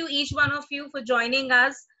 Thank you each one of you for joining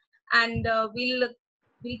us, and we'll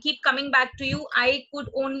keep coming back to you. I could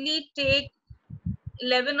only take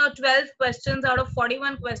 11 or 12 questions out of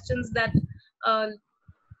 41 questions that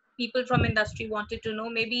people from industry wanted to know.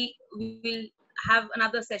 Maybe we'll have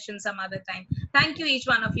another session some other time. Thank you each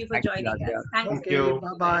one of you for joining us. Thanks. Okay,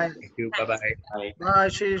 bye-bye. Thank you. Bye-bye. Bye,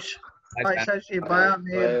 Ashish. Bye, Shashi. Bye,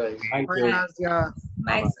 Amir. Bye. Thank Bye, you. Nazia.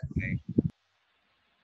 Bye, sir. Bye.